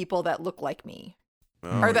around the people that look like me,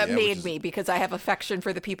 or that made me, because I have affection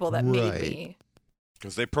for the people that made me.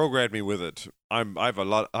 Because they programmed me with it. I have a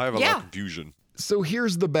lot of confusion. So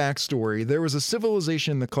here's the backstory. There was a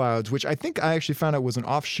civilization in the clouds, which I think I actually found out was an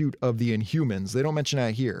offshoot of the Inhumans. They don't mention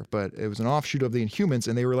that here, but it was an offshoot of the Inhumans,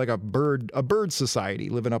 and they were like a bird society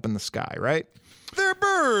living up in the sky, right? They're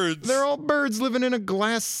birds. They're all birds living in a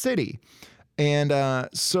glass city. And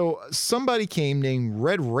so somebody came named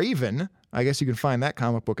Red Raven. I guess you can find that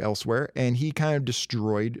comic book elsewhere. And he kind of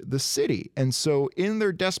destroyed the city. And so in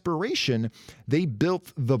their desperation, they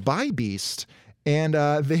built the Bi-Beast. And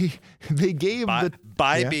they gave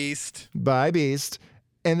by Beast. By Beast.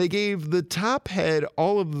 And they gave the top head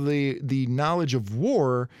all of the knowledge of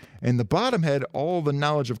war, and the bottom head all the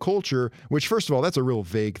knowledge of culture, which, first of all, that's a real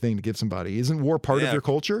vague thing to give somebody. Isn't war part of your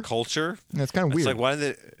culture? Culture? That's kind of weird. It's like, why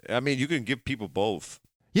did I mean, you can give people both.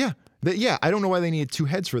 Yeah. I don't know why they needed two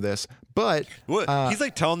heads for this, but... He's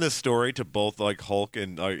like telling this story to both like Hulk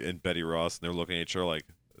and Betty Ross, and they're looking at each other like,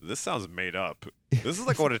 this sounds made up. This is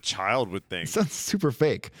like what a child would think. Sounds super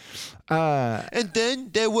fake. And then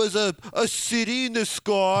there was a city in the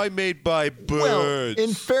sky made by birds. Well,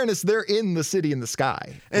 in fairness, they're in the city in the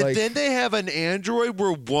sky. And then they have an android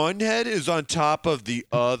where one head is on top of the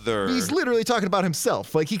other. He's literally talking about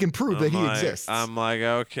himself. Like, he can prove that he exists. I'm like,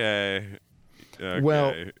 okay.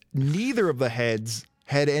 Well, neither of the heads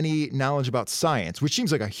had any knowledge about science, which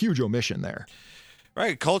seems like a huge omission there.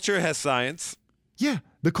 Right. Culture has science. Yeah.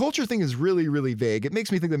 The culture thing is really, really vague. It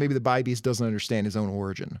makes me think that maybe the Bi-Beast doesn't understand his own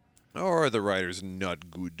origin. Or the writer's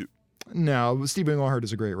not good. No, Stephen Englehart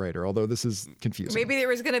is a great writer, although this is confusing. Maybe there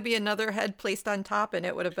was going to be another head placed on top, and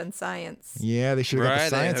it would have been science. Yeah, they should have got the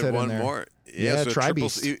science head one in there. More. Yeah, so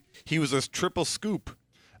Tri-Beast. He was a triple scoop.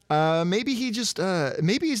 Maybe he just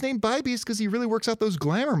maybe he's named Bi-Beast because he really works out those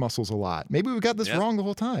glamour muscles a lot. Maybe we got this wrong the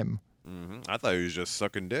whole time. Mm-hmm. I thought he was just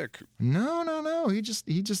sucking dick. No.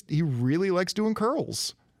 He really likes doing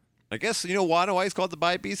curls. I guess, you know why he's called the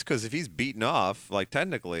Bi-Beast? Because if he's beaten off, like,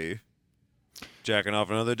 technically, jacking off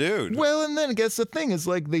another dude. Well, and then I guess the thing is,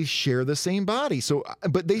 like, they share the same body. So,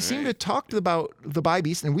 but they seem to talk about the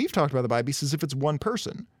Bi-Beast, and we've talked about the Bi-Beast as if it's one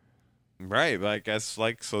person. Right, but I guess,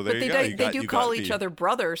 like, so there but you go. They do call each other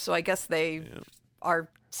brothers, so I guess they are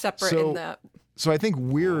separate in that. So I think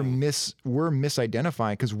we're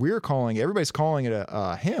misidentifying because everybody's calling it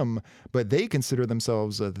a him, but they consider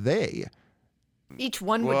themselves a they. Each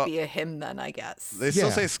one would be a him then, I guess. They still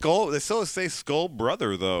say Skull. They still say Skull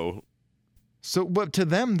Brother though. So, but to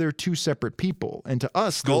them, they're two separate people, and to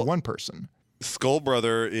us, they're one person. Skull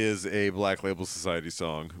Brother is a Black Label Society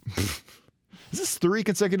song. Is this 3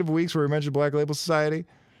 consecutive weeks where we mentioned Black Label Society?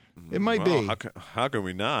 It might be. How can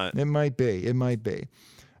we not? It might be.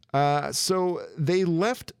 So they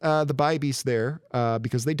left the Bi-Beast there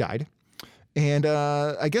because they died. And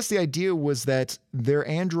I guess the idea was that their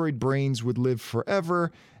android brains would live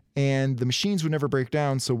forever and the machines would never break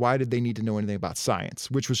down. So why did they need to know anything about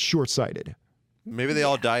science, which was short-sighted? Maybe they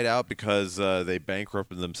all died out because they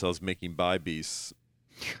bankrupted themselves making Bi-Beasts.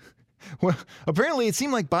 Well, apparently it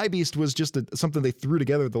seemed like Bi-Beast was just something they threw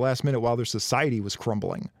together at the last minute while their society was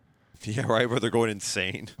crumbling. Yeah, right, where they're going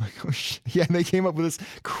insane. Yeah, and they came up with this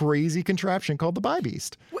crazy contraption called the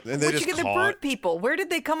Bi-Beast. And they just the bird people. Where did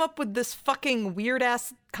they come up with this fucking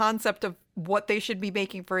weird-ass concept of what they should be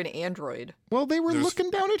making for an android? Well, they were looking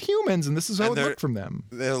down at humans, and this is how it looked from them.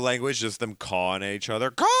 Their language, just them cawing at each other.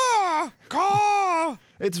 Caw! Caw!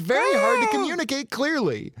 It's very hard to communicate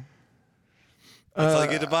clearly. That's how they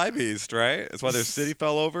get to Bi-Beast, right? That's why their city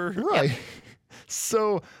fell over. Right. Yep.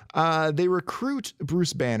 So they recruit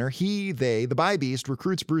Bruce Banner. The Bi-Beast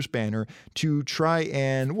recruits Bruce Banner to try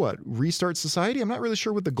and, restart society? I'm not really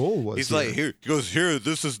sure what the goal was. He's like, he goes,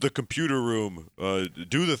 this is the computer room.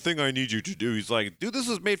 Do the thing I need you to do. He's like, dude, this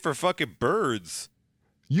was made for fucking birds.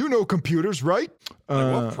 You know computers, right?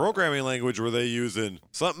 What programming language were they using?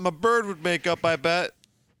 Something a bird would make up, I bet.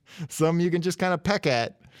 Something you can just kind of peck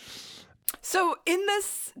at. So in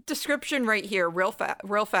this description right here, real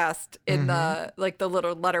fast in the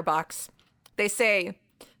little letterbox, they say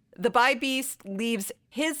the Bi-Beast leaves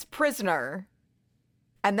his prisoner,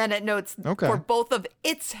 and then it notes for both of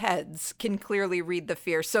its heads can clearly read the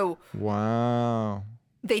fear. So wow,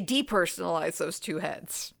 they depersonalize those two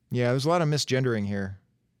heads. Yeah, there's a lot of misgendering here,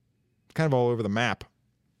 kind of all over the map.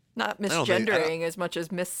 Not misgendering as much as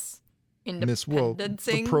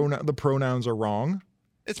misindependencing. The pronouns are wrong.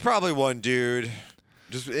 It's probably one dude.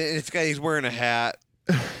 He's wearing a hat.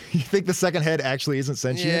 You think the second head actually isn't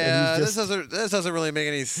sentient? Yeah, and this doesn't really make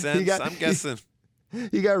any sense. I'm guessing.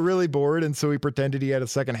 He got really bored, and so he pretended he had a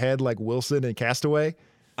second head like Wilson in Castaway.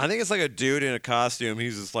 I think it's like a dude in a costume.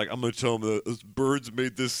 He's just like, I'm going to tell him that birds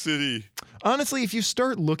made this city. Honestly, if you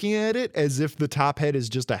start looking at it as if the top head is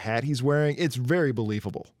just a hat he's wearing, it's very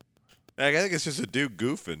believable. I think it's just a dude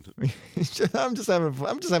goofing. I'm just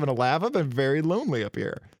having a laugh. I've been very lonely up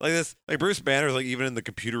here. Like this, like Bruce Banner's like even in the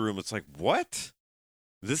computer room. It's like, what?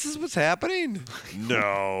 This is what's happening?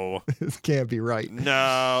 No, this can't be right.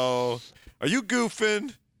 No, are you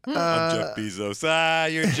goofing? I'm Jeff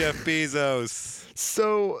Bezos. You're Jeff Bezos.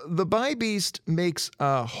 So the Bi-Beast makes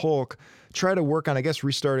Hulk try to work on, I guess,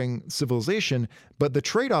 restarting civilization. But the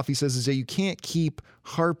trade-off, he says, is that you can't keep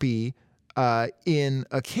Harpy in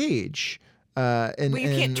a cage. Well, you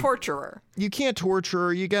can't torture her. You can't torture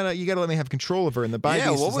her. You gotta let me have control of her. And the Bi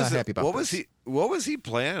Beast is not happy about this. What was he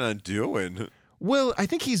planning on doing? Well, I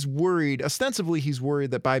think he's worried. Ostensibly, he's worried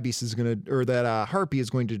that Bi Beast is that Harpy is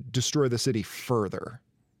going to destroy the city further.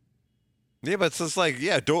 Yeah, but it's just like,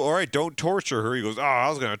 don't torture her. He goes, I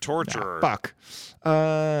was going to torture her. Fuck.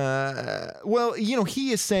 Well,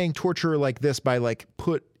 he is saying torture her like this by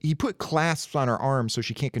he put clasps on her arms so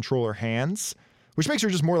she can't control her hands, which makes her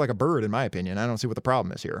just more like a bird, in my opinion. I don't see what the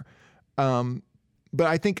problem is here. But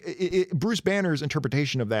I think Bruce Banner's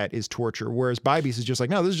interpretation of that is torture, whereas Bi Beast is just like,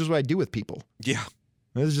 no, this is just what I do with people. Yeah.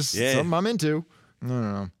 This is just something I'm into. I don't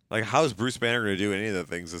know. Like, how is Bruce Banner going to do any of the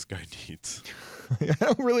things this guy needs? I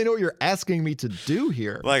don't really know what you're asking me to do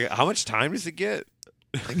here. Like, how much time does he get?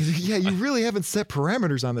 Yeah, you really haven't set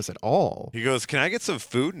parameters on this at all. He goes, can I get some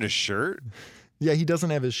food and a shirt? Yeah, he doesn't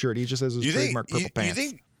have his shirt. He just has his trademark purple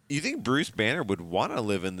pants. You think Bruce Banner would want to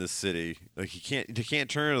live in this city? Like, he can't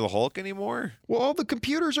turn into the Hulk anymore? Well, all the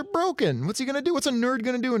computers are broken. What's he going to do? What's a nerd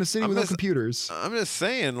going to do in a city without computers? I'm just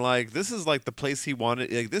saying, like, this is like the place he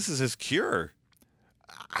wanted. Like, this is his cure.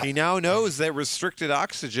 He now knows that restricted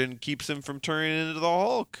oxygen keeps him from turning into the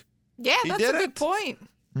Hulk. Yeah, that's a good point.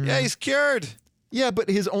 Yeah, he's cured. Yeah, but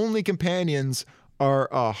his only companions are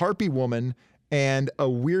a Harpy woman and a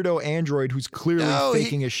weirdo android who's clearly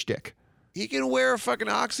faking his shtick. He can wear a fucking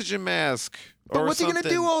oxygen mask. But what's he going to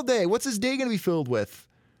do all day? What's his day going to be filled with?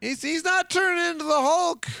 He's not turning into the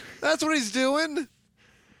Hulk. That's what he's doing.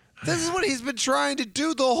 This is what he's been trying to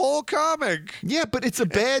do the whole comic. Yeah, but it's a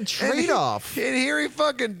bad trade-off. And here he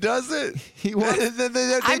fucking does it.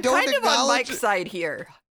 I'm kind of on Mike's side here.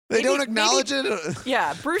 They don't acknowledge it?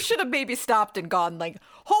 Yeah, Bruce should have maybe stopped and gone like,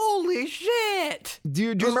 holy shit. Do you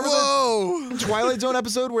remember the Twilight Zone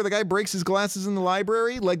episode where the guy breaks his glasses in the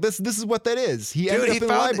library? Like, this is what that is. He ended up in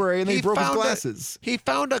the library and then he broke his glasses. He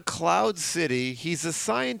found a cloud city. He's a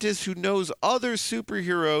scientist who knows other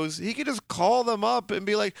superheroes. He could just call them up and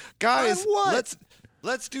be like, guys,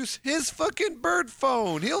 let's do his fucking bird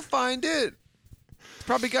phone. He'll find it.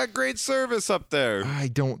 Probably got great service up there. I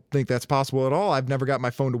don't think that's possible at all. I've never got my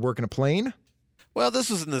phone to work in a plane. Well, this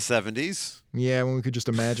was in the 70s. Yeah, when we could just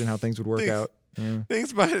imagine how things would work out. Yeah.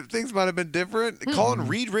 Things might have been different. Calling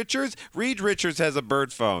Reed Richards. Reed Richards has a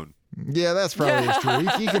bird phone. Yeah, that's probably true.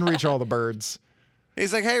 He can reach all the birds.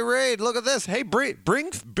 He's like, hey, Reed, look at this. Hey, bring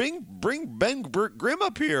Ben Grimm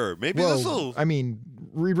up here. Maybe this will. I mean,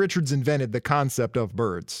 Reed Richards invented the concept of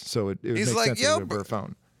birds, so it would make sense to have a bird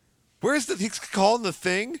phone. He's calling the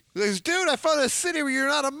thing. He goes, dude, I found a city where you're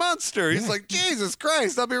not a monster. He's like, Jesus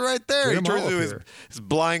Christ, I'll be right there. He turns to his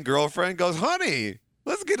blind girlfriend, goes, honey,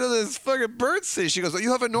 let's get to this fucking bird city. She goes,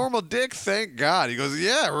 you have a normal dick, thank God. He goes,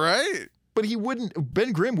 yeah, right. But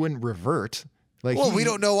Ben Grimm wouldn't revert. Like, we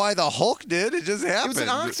don't know why the Hulk did. It just happened. It was an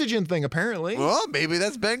oxygen thing, apparently. Well, maybe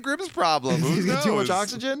that's Ben Grimm's problem. He's got too much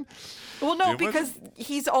oxygen? Well, no, because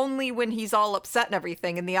he's only when he's all upset and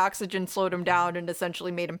everything, and the oxygen slowed him down and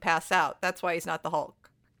essentially made him pass out. That's why he's not the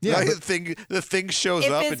Hulk. Yeah, the thing shows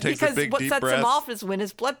up and takes a big deep breath. Because what sets him off is when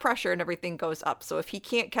his blood pressure and everything goes up. So if he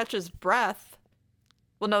can't catch his breath,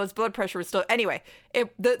 well, no, his blood pressure is still. Anyway,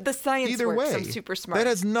 the science Either works. way, I'm super smart. That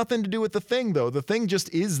has nothing to do with the thing, though. The thing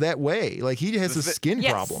just is that way. Like, he has a skin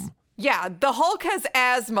problem. Yeah, the Hulk has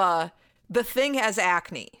asthma. The Thing has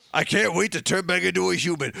acne. I can't wait to turn back into a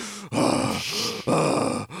human.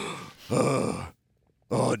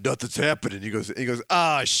 Nothing's happening. He goes,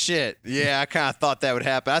 oh, shit. Yeah, I kind of thought that would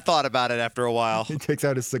happen. I thought about it after a while. He takes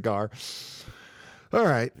out his cigar. All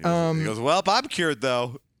right. He goes, well, I'm cured,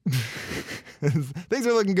 though. Things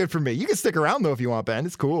are looking good for me. You can stick around, though, if you want, Ben.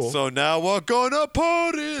 It's cool. So now we're gonna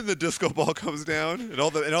party. And the disco ball comes down, and all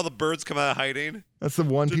the birds come out of hiding. That's the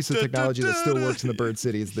one piece of technology that still works in the bird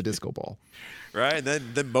city is the disco ball. Right, and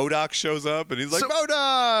then MODOK shows up, and he's like,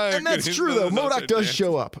 MODOK! And that's true, though. MODOK does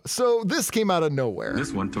show up. So this came out of nowhere.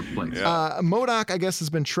 This one took place. Yeah. MODOK, I guess, has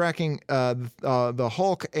been tracking the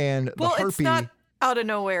Hulk and the Harpy. Well, it's not out of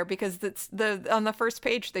nowhere, because on the first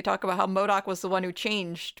page, they talk about how MODOK was the one who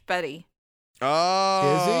changed Betty.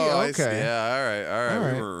 Oh, is he? Okay. Yeah, all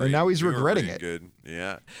right. And now he's regretting it. Good.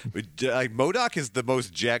 Yeah. But MODOK is the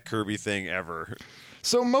most Jack Kirby thing ever.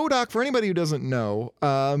 So MODOK, for anybody who doesn't know,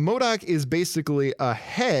 MODOK is basically a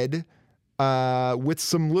head with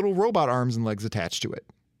some little robot arms and legs attached to it.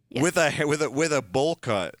 Yes. With a bowl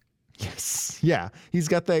cut. Yes. Yeah. He's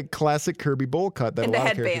got that classic Kirby bowl cut that and a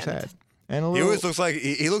lot of characters had. And he always looks like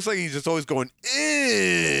he's just always going,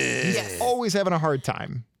 Yes. Always having a hard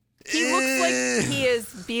time. He looks like he is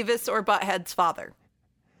Beavis or Butthead's father.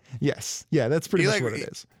 Yes. Yeah, that's pretty much what it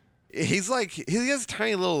is. He's like he has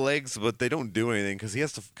tiny little legs, but they don't do anything because he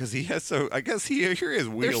has to. I guess here is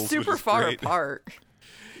wheels. They're super which is far great. apart.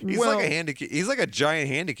 He's Well- like a handicap. He's like a giant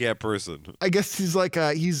handicap person. I guess he's like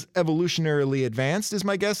he's evolutionarily advanced, is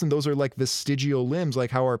my guess, and those are like vestigial limbs, like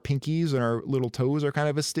how our pinkies and our little toes are kind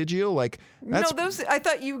of vestigial. Like that's No, those I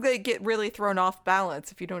thought you would get really thrown off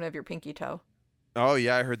balance if you don't have your pinky toe. Oh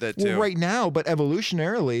yeah, I heard that too. well, right now, but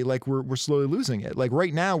evolutionarily, like we're slowly losing it. Like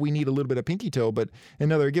right now, we need a little bit of pinky toe, but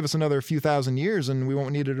give us another few thousand years, and we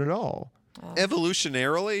won't need it at all.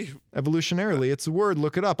 Evolutionarily, Evolutionarily, it's a word.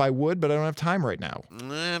 Look it up. I would, but I don't have time right now. Wait,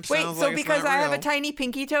 sounds so like it's because not I have a real. tiny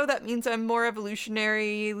pinky toe, that means I'm more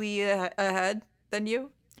evolutionarily ahead than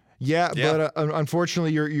you? Yeah, Yeah. but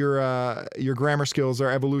unfortunately, your grammar skills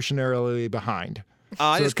are evolutionarily behind.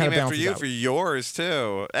 I So just it kinda came after balances you out. for yours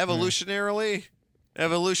too. Evolutionarily,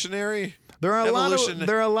 evolutionary. There are a Evolution-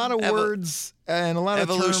 lot of evo- words and a lot of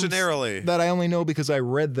terms Evolutionarily. that I only know because I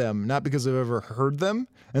read them, not because I've ever heard them.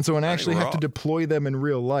 And so when I actually we're have to all- deploy them in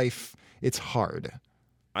real life, it's hard.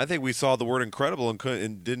 I think we saw the word incredible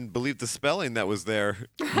and didn't believe the spelling that was there.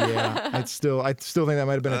 Yeah, I still think that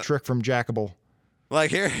might have been a trick from Jackable. Like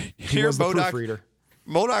He here, was the MODOK. proofreader.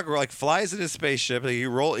 MODOK like flies in his spaceship. He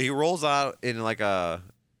rolls out in like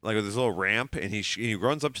this little ramp, and he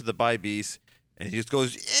runs up to the By Beast, and he just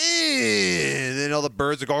goes, and then all the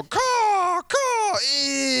birds are going caw caw.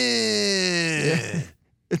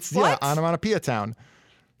 It's What? onomatopoeia town.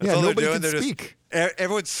 That's Yeah, all they're nobody doing. can They're speak.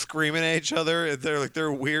 Everyone's screaming at each other. And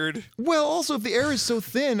they're weird. Well, also, if the air is so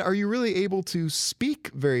thin, are you really able to speak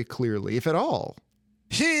very clearly, if at all?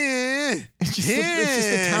 It's just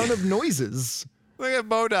a town of noises. Look at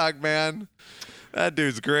MODOK, man. That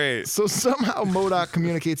dude's great. So somehow MODOK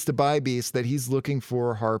communicates to Bybeast that he's looking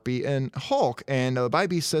for Harpy and Hulk, and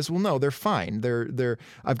Bybeast says, "Well, no, they're fine.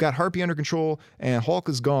 I've got Harpy under control, and Hulk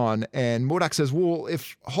is gone." And MODOK says, "Well,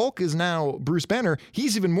 if Hulk is now Bruce Banner,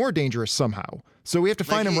 he's even more dangerous somehow. So we have to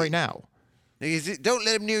find him right now." Don't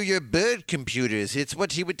let him near your bird computers. It's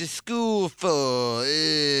what he went to school for.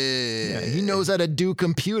 Yeah, he knows how to do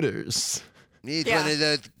computers. He's Yeah. one of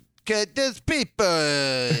those people.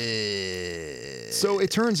 So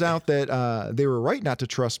it turns out that they were right not to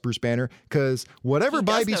trust Bruce Banner because whatever He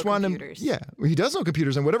does Bybeast know wanted him, computers. yeah, he does know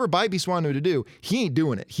computers, and whatever Bybeast wanted him to do, he ain't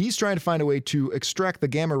doing it. He's trying to find a way to extract the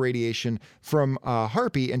gamma radiation from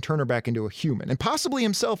Harpy and turn her back into a human, and possibly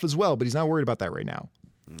himself as well. But he's not worried about that right now.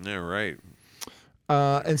 Yeah, right.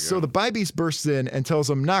 And so the Bybeast bursts in and tells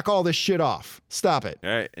him, "Knock all this shit off. Stop it. All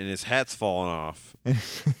right, and his hat's falling off.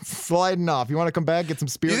 It's sliding off. You want to come back, get some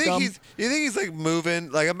You spirit think gum?" he's like moving?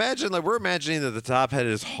 Like imagine like we're imagining that the top head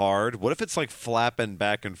is hard. What if it's like flapping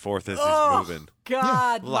back and forth as Oh, he's moving?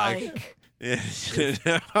 God, Like- Mike. Yeah,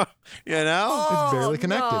 you know? It's barely Oh,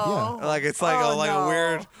 connected, no. Like it's like Oh, a like no. a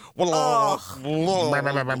weird.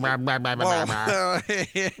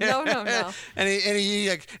 No, no, no. And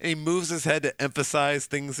he moves his head to emphasize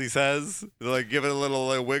things he says, like give it a little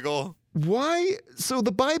like, wiggle. Why? So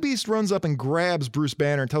the Bybeast runs up and grabs Bruce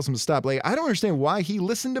Banner and tells him to stop. Like, I don't understand why he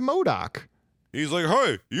listened to MODOK. He's like,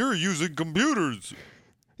 "Hey, you're using computers."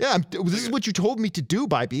 Yeah, this is what you told me to do,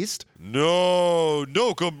 Bybeast. No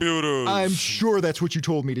computers. I'm sure that's what you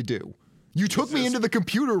told me to do. You took me into the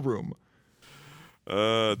computer room.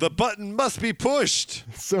 The button must be pushed.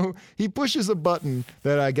 So he pushes a button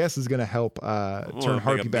that I guess is going to help turn make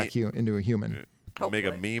Harpy a back into a human. Make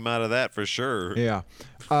a Hopefully. meme out of that for sure. Yeah.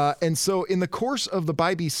 And so in the course of the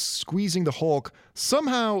Bybeast squeezing the Hulk,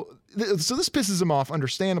 somehow, so this pisses him off,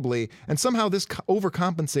 understandably, and somehow this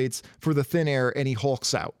overcompensates for the thin air and he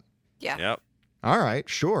hulks out. Yeah. Yep. All right,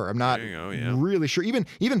 sure. I'm not There you go, yeah. really sure. Even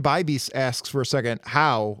Bybeast asks for a second,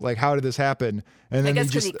 how? Like, how did this happen? And I then guess he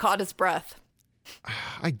because just, he caught his breath.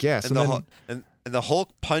 I guess. And And, the then Hulk, and the Hulk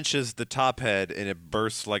punches the top head and it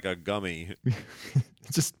bursts like a gummy.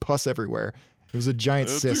 just pus everywhere. It was a giant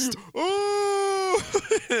cyst. Oh,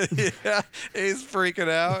 yeah, he's freaking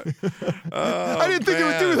out. Oh, I didn't think it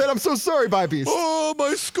would do man. that. I'm so sorry, Bybeast. Oh,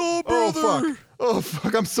 my skull, Oh, brother. fuck. Oh,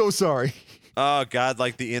 fuck. I'm so sorry. Oh God,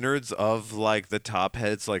 like the innards of like the top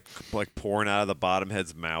head's like pouring out of the bottom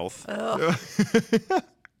head's mouth.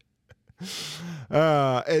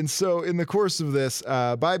 And so in the course of this,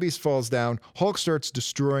 Bybeast falls down. Hulk starts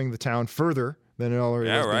destroying the town further than it already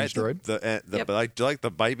Yeah, was being right. destroyed. The Yep. like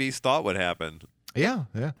the Bybeast thought would happen. Yeah.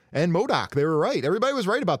 And MODOK, they were right. Everybody was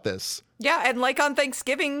right about this. Yeah, and like on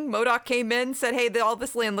Thanksgiving, MODOK came in, said, "Hey, all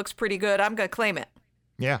this land looks pretty good. I'm gonna claim it."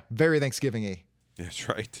 Yeah, very Thanksgiving-y. That's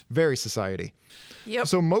right. Very society. Yep.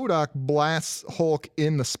 So MODOK blasts Hulk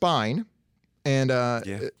in the spine and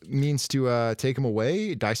means to take him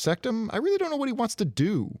away, dissect him. I really don't know what he wants to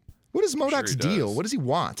do. What is MODOK's he deal? does. What does he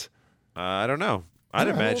want? I don't know. I'd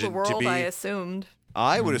Rule the imagine world, to be. I assumed.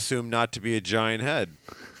 I would assume not to be a giant head.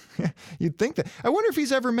 You'd think that. I wonder if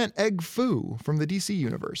he's ever met Egg Foo from the DC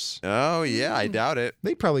universe. Oh yeah, I doubt it.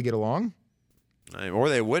 They'd probably get along. Or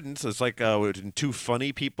they wouldn't. So it's like when two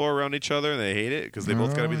funny people around each other and they hate it because they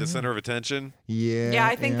both got to be the center of attention. Yeah. Yeah,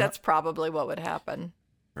 I think that's probably what would happen.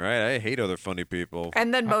 Right? I hate other funny people.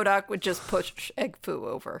 And then MODOK would just push Egg Foo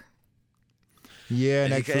over. Yeah,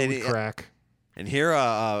 and And Egg Foo would crack. And here,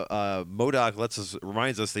 MODOK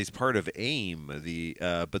reminds us that he's part of AIM.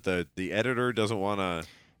 But the editor doesn't want to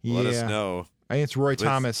let us know. I think it's Roy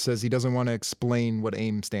Thomas says he doesn't want to explain what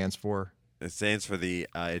AIM stands for. It stands for the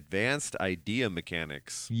Advanced Idea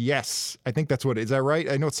Mechanics. Yes, I think that's what it is. Is that right?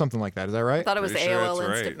 I know it's something like that. Is that right? I thought it was Pretty sure AOL that's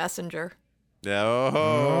Instant right. Messenger.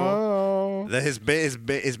 Oh.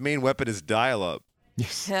 His main weapon is dial-up.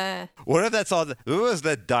 Yes. What if that's all? What was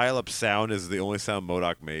that dial-up sound is the only sound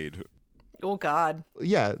MODOK made? Oh, God.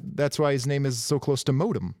 Yeah, that's why his name is so close to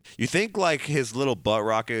Modem. You think like his little butt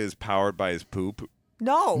rocket is powered by his poop?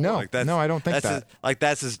 No. No, Like that's, no, I don't think that's that.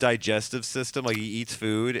 that's his digestive system. Like he eats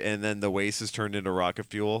food and then the waste is turned into rocket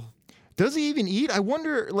fuel. Does he even eat? I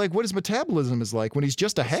wonder, like, what his metabolism is like when he's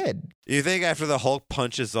just a head. You think after the Hulk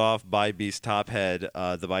punches off Bybeast's top head,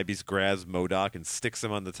 the Bybeast grabs MODOK and sticks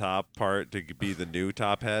him on the top part to be the new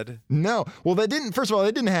top head? No. Well, that didn't. First of all,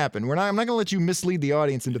 that didn't happen. I'm not going to let you mislead the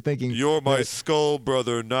audience into thinking You're my that- skull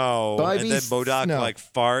brother now. And then Bybeast- MODOK no. like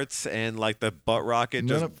farts and like the butt rocket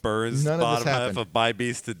just burns the none of this bottom half happened. of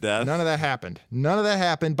Bybeast to death. None of that happened. None of that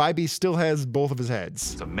happened. Bybeast still has both of his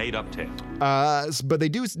heads. It's a made-up tale. But they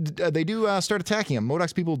do start attacking him.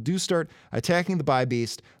 MODOK's people do start attacking the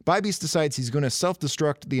Bybeast. Bybeast decides he's going to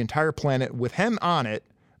self-destruct the entire planet with him on it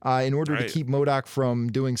in order to Right. keep MODOK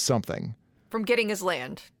from doing something. From getting his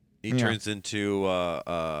land. He turns into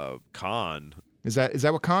Khan. Is that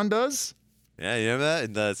what Khan does? Yeah, you remember that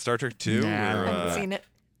in the Star Trek 2? Nah. I where, haven't seen it.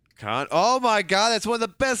 Khan. Oh my God, that's one of the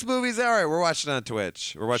best movies ever. All right, we're watching it on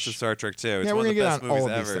Twitch. We're watching Star Trek 2. It's Yeah, one we're of gonna the get best on movies all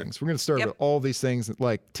of these ever. things. We're gonna start Yep. with all these things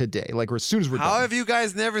like today, like as soon as we're How done. have you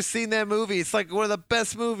guys never seen that movie? It's like one of the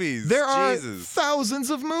best movies. There are Jesus.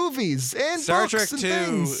 thousands of movies and Star books Trek and 2.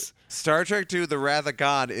 things. Star Trek 2: The Wrath of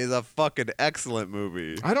Khan is a fucking excellent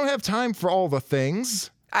movie. I don't have time for all the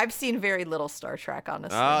things. I've seen very little Star Trek,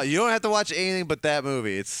 honestly. You don't have to watch anything but that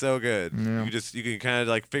movie. It's so good. You can kind of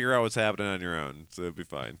like figure out what's happening on your own, so it'll be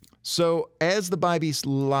fine. So as the Bybeast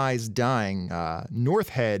lies dying,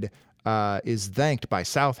 Northhead is thanked by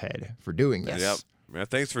Southhead for doing this. Yep. Yeah,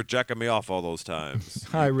 thanks for jacking me off all those times.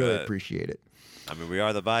 I You really bet. appreciate it. I mean, we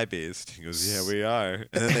are the Bybeast. He goes, yeah, we are.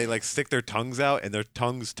 And then they like stick their tongues out, and their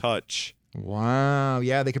tongues touch. Wow.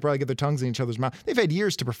 Yeah, they could probably get their tongues in each other's mouth. They've had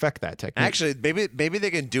years to perfect that technique. Actually, maybe they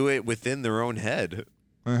can do it within their own head.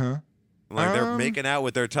 Uh-huh. Like they're making out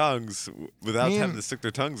with their tongues without Man, having to stick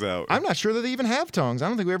their tongues out. I'm not sure that they even have tongues. I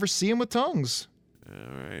don't think we ever see them with tongues. All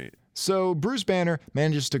right. So Bruce Banner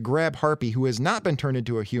manages to grab Harpy, who has not been turned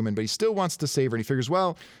into a human, but he still wants to save her. And he figures,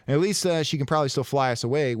 well, at least she can probably still fly us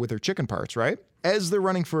away with her chicken parts, right? As they're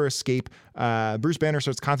running for escape, Bruce Banner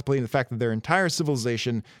starts contemplating the fact that their entire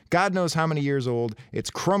civilization, God knows how many years old, it's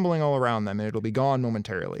crumbling all around them, and it'll be gone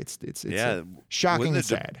momentarily. It's Yeah, shocking and wouldn't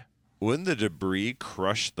the sad. Wouldn't the debris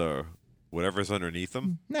crush the whatever's underneath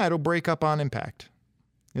them? Nah, it'll break up on impact.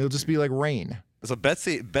 It'll just be like rain. So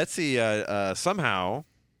Betsy somehow,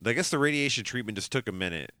 I guess the radiation treatment just took a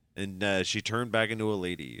minute, and she turned back into a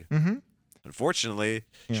lady. Mm-hmm. Unfortunately,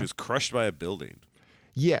 Yeah. she was crushed by a building.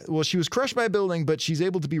 Yeah, well, she was crushed by a building, but she's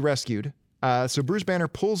able to be rescued. So Bruce Banner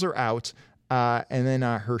pulls her out, and then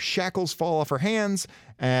her shackles fall off her hands,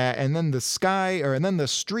 and then the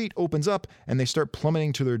street opens up, and they start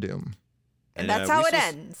plummeting to their doom. and that's how it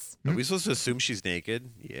ends. Are we supposed to assume she's naked?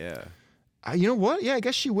 Yeah. You know what? Yeah, I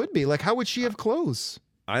guess she would be. Like, how would she have clothes?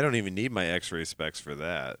 I don't even need my X-ray specs for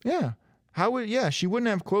that. Yeah. She wouldn't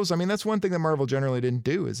have clothes. I mean, that's one thing that Marvel generally didn't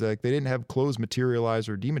do, is like they didn't have clothes materialize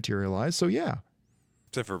or dematerialize. So yeah.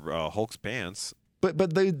 Except for Hulk's pants.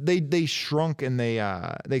 But they shrunk and they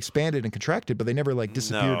expanded and contracted, but they never like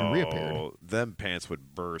disappeared and reappeared. No, them pants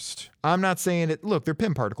would burst. I'm not saying it. Look, they're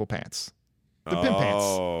pin particle pants. They're pin pants.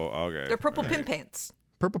 Oh, okay. They're purple pin pants.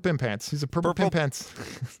 Purple pin pants. He's a purple pin pants.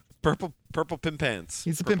 Purple pin pants.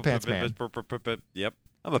 He's a pin pants man. Yep.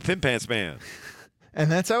 I'm a pin pants man.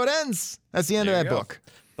 And that's how it ends. That's the end There of you that go. book.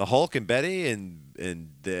 The Hulk and Betty and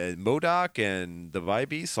the MODOK and the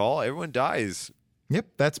Bybeast, everyone dies. Yep,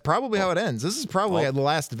 that's probably how it ends. This is probably Well- the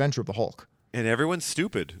last adventure of the Hulk. And everyone's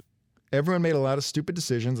stupid. Everyone made a lot of stupid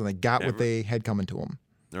decisions, and they got what they had coming to them.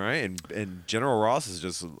 All right. And General Ross is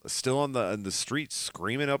just still on the street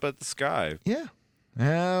screaming up at the sky. Yeah.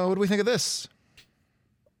 What do we think of this?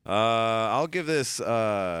 I'll give this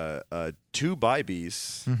 2 by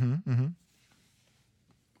beasts,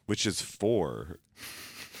 which is 4.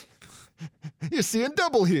 You're seeing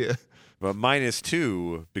double here. But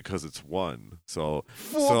 -2 because it's 1. So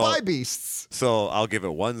 4 by beasts. So I'll give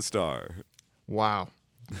it 1 star. Wow.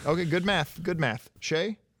 Okay, good math. Good math.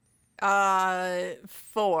 Shay?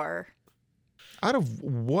 4. Out of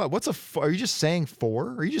what? What's a 4? Are you just saying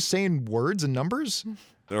 4? Are you just saying words and numbers?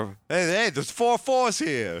 Hey, there's 4 4s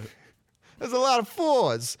here. There's a lot of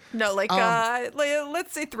 4s. No,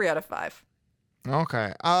 let's say 3 out of 5.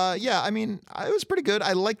 Okay. Yeah, I mean, it was pretty good.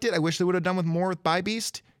 I liked it. I wish they would have done with more with By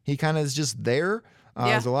Beast. He kind of is just there.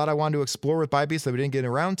 There's a lot I wanted to explore with By Beast that we didn't get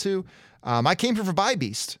around to. I came for By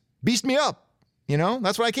Beast. Beast me up. You know,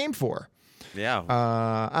 that's what I came for. Yeah.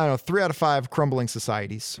 I don't know, 3 out of 5 crumbling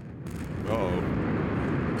societies. Uh-oh.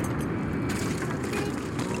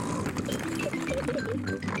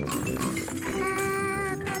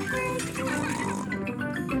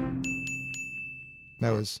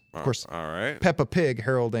 That was, of course, all right. Peppa Pig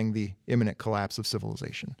heralding the imminent collapse of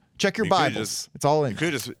civilization. Check your Bibles. It's all in.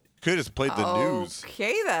 Could just played the news.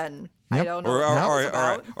 Okay, then. Yep. I don't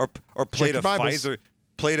know. Or played a Bibles.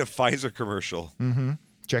 Pfizer commercial.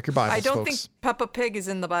 Check your Bibles, I don't folks. think Peppa Pig is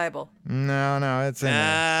in the Bible. No, it's in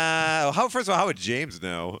there. First of all, how would James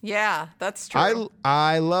know? Yeah, that's true.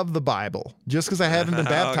 I love the Bible. Just because I haven't been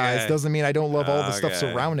baptized Okay. doesn't mean I don't love all the stuff Okay.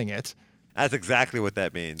 surrounding it. That's exactly what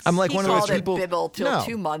that means. I'm like he one of those called people. it Bibble till No.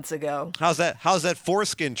 2 months ago. How's that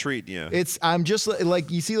foreskin treating you? I'm just like,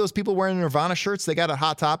 you see those people wearing Nirvana shirts, they got a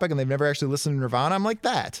Hot Topic and they've never actually listened to Nirvana. I'm like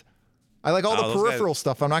that. I like all the those peripheral guys-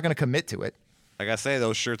 stuff. I'm not going to commit to it. Like I say,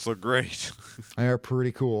 those shirts look great. They're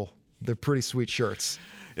pretty cool. They're pretty sweet shirts.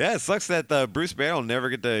 Yeah, it sucks that Bruce Banner will never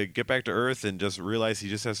get back to Earth and just realize he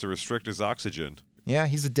just has to restrict his oxygen. Yeah,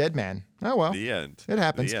 he's a dead man. Oh, well. The end. It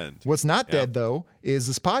happens. The end. What's not Yeah. dead, though, is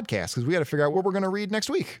this podcast because we got to figure out what we're going to read next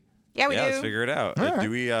week. Yeah, we Yeah, do. let's figure it out. All right. Do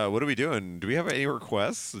we? What are we doing? Do we have any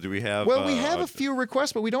requests? Do we have? Well, we have a few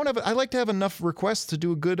requests, but we don't have. I like to have enough requests to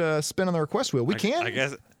do a good spin on the request wheel. We can.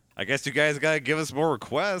 I guess you guys gotta give us more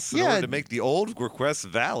requests in Yeah. order to make the old requests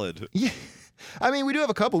valid. Yeah. I mean, we do have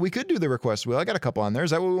a couple. We could do the request wheel. I got a couple on there.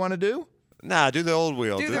 Is that what we want to do? Nah, do the old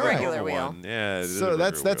wheel. Do the normal regular wheel. one. Yeah. do So the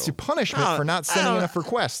that's regular your wheel. punishment for not sending enough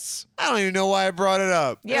requests. I don't even know why I brought it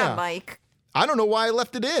up. Yeah, Yeah. Mike. I don't know why I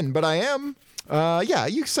left it in, but I am. Yeah,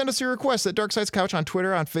 you can send us your requests at Dark Side's Couch on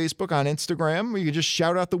Twitter, on Facebook, on Instagram. You can just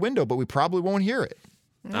shout out the window, but we probably won't hear it.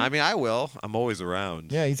 I mean, I will. I'm always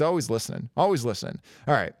around. Yeah, he's always listening. Always listening.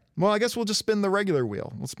 All right. Well, I guess we'll just spin the regular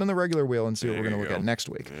wheel. We'll spin the regular wheel and see what we're going to look at next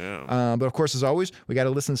week. Yeah. But of course, as always, we got to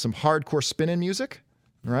listen to some hardcore spinning music,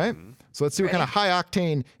 right? So let's see what kind of high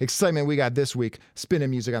octane excitement we got this week spinning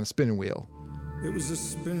music on the spinning wheel. It was a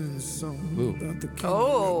spinning song about the king.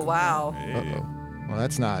 Oh, wow. Uh-oh. Well,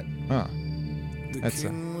 that's not, huh? The That's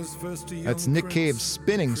king was first a young That's Nick prince. Cave's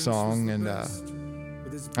spinning Prince song, was and the best,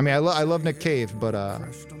 with his I mean, I love Nick Cave, but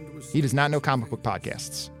crashed onto his he does not know comic book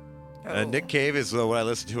podcasts. Oh. Nick Cave is what I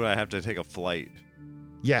listen to when I have to take a flight.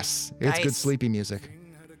 Yes, it's good Nice. sleepy music.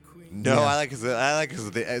 No, Yeah. I like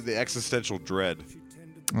the existential dread.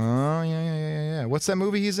 Oh yeah. What's that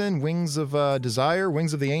movie he's in? Wings of Desire,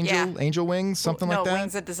 Wings of the Angel, Yeah. Angel Wings, something no, like that.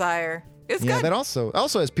 Wings of Desire. It's Yeah, good. that also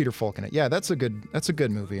has Peter Falk in it. Yeah, that's a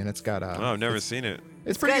good movie, and it's got Oh, I've never seen it.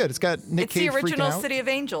 it's pretty good. good. It's got Nick It's the Cave freaking original out. City of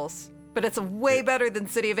Angels, but it's way better than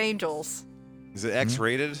City of Angels. Is it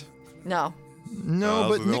X-rated? No. No,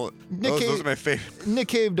 but those are Nick those Cave are my favorite. Nick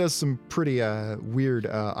Cave does some pretty weird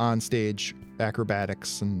onstage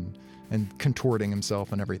acrobatics and contorting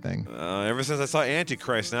himself and everything. Ever since I saw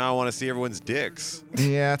Antichrist, now I want to see everyone's dicks.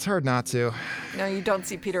 Yeah, it's hard not to. No, you don't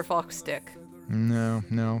see Peter Falk's dick. No,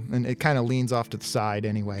 and it kind of leans off to the side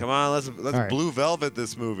anyway. Come on, let's All right. Blue Velvet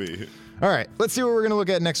this movie. All right, let's see what we're gonna look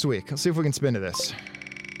at next week. Let's see if we can spin to this.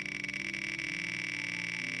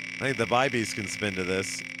 I think the Bibies can spin to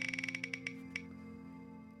this.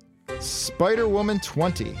 Spider-Woman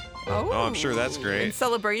 20. Oh, I'm sure that's great. In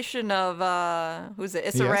celebration of who's it?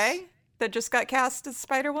 Issa Yes. Rae that just got cast as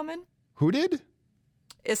Spider-Woman. Who did?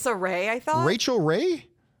 Issa Rae, I thought. Rachel Ray?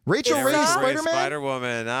 Rachel Issa Ray Rae, Spider-Man?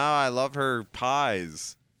 Spider-Woman. Oh, I love her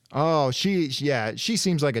pies. Oh, she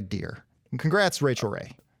seems like a deer. Congrats, Rachel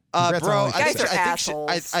Ray. Congrats on all Bro, you Guys said. are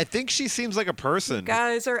assholes. I think she seems like a person.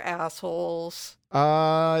 Guys are assholes.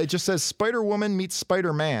 It just says Spider-Woman meets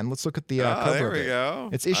Spider-Man. Let's look at the cover there of we it. go.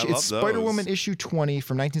 It's I love Spider-Woman those. issue 20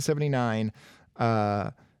 from 1979.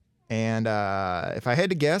 And if I had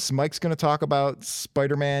to guess, Mike's going to talk about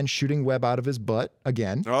Spider-Man shooting web out of his butt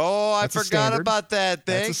again. Oh, I That's a forgot standard. about that.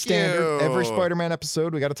 Thank That's a standard. you. Every Spider-Man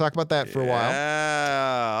episode, we got to talk about that for a while.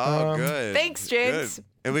 Yeah. Oh, good. Thanks, James. Good.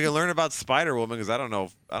 And we can learn about Spider-Woman because I don't know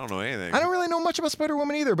anything. I don't really know much about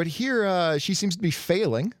Spider-Woman either, but here she seems to be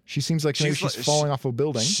failing. She seems like maybe she's falling off a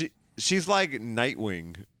building. She's like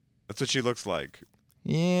Nightwing. That's what she looks like.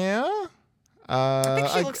 Yeah. I think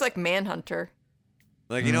she looks like Manhunter.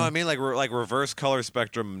 Like, you know what I mean? Like reverse color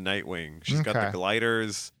spectrum Nightwing. She's got the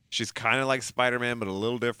gliders. She's kind of like Spider-Man, but a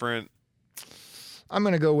little different. I'm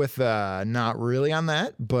going to go with not really on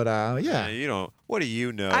that, but yeah. You don't. What do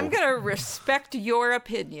you know? I'm going to respect your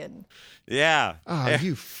opinion. Yeah. Oh,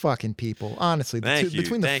 you fucking people. Honestly,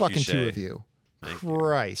 between the fucking two of you.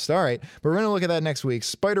 Christ. All right. But we're going to look at that next week.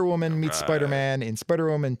 Spider-Woman meets Spider-Man in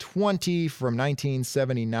Spider-Woman 20 from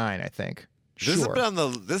 1979, I think. This has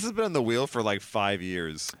been on the wheel for like 5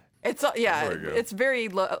 years. It's it's very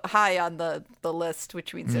high on the list,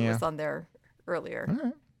 which means it was on there earlier. All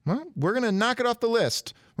right. Well, we're going to knock it off the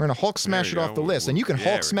list. We're going to Hulk smash it off the list. And you can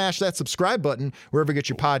Hulk smash that subscribe button wherever you get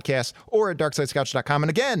your podcasts or at darksidescouch.com. And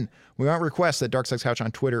again, we want requests at Dark Sides Couch on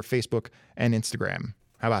Twitter, Facebook, and Instagram.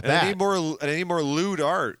 How about that? I need more lewd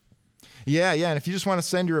art. Yeah. And if you just want to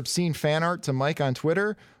send your obscene fan art to Mike on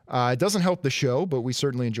Twitter, it doesn't help the show, but we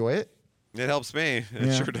certainly enjoy it. It helps me.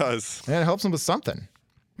 It sure does. And it helps him with something.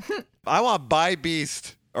 I want By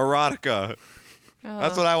Beast erotica.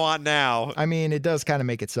 That's what I want now. I mean, it does kind of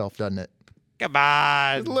make itself, doesn't it? Come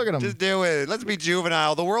on. Just look at him. Just do it. Let's be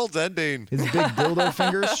juvenile. The world's ending. His big dildo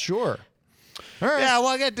fingers? Sure. All right. Yeah,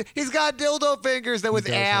 well, he's got dildo fingers with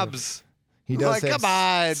abs. He does have come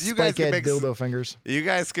on. You guys can make dildo fingers. You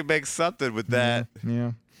guys can make something with that.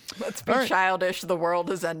 Yeah. Let's be childish. The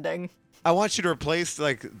world is ending. I want you to replace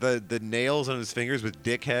like the nails on his fingers with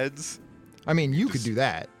dick heads. I mean, you could do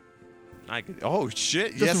that. I could. Oh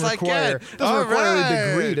shit! Doesn't I can. Doesn't require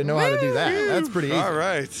a degree to know how to do that. That's pretty easy. All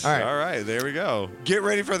right. There we go. Get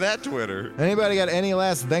ready for that, Twitter. Anybody got any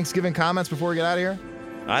last Thanksgiving comments before we get out of here?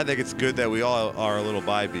 I think it's good that we all are a little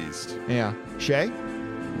By Beast. Yeah. Shay?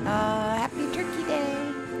 Happy Turkey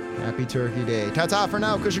Day. Happy Turkey Day. Ta-ta for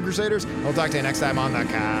now, Cushion Crusaders. We'll talk to you next time on the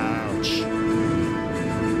couch.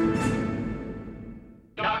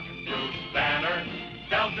 Dr. Banner,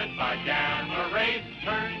 belted by Gamma Rays,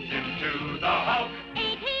 turns into the Hulk.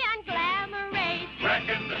 Ain't he on Glamour Rays?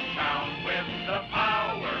 Reckon the town with the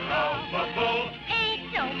power of a bull.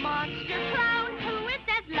 Ain't no monster clown who is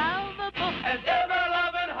as lovable As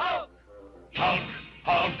ever-loving Hulk.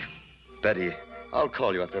 Hulk. Betty, I'll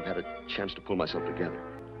call you after I've had a chance to pull myself together.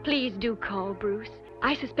 Please do call, Bruce.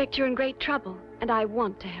 I suspect you're in great trouble, and I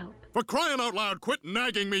want to help. For crying out loud, quit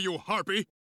nagging me, you harpy!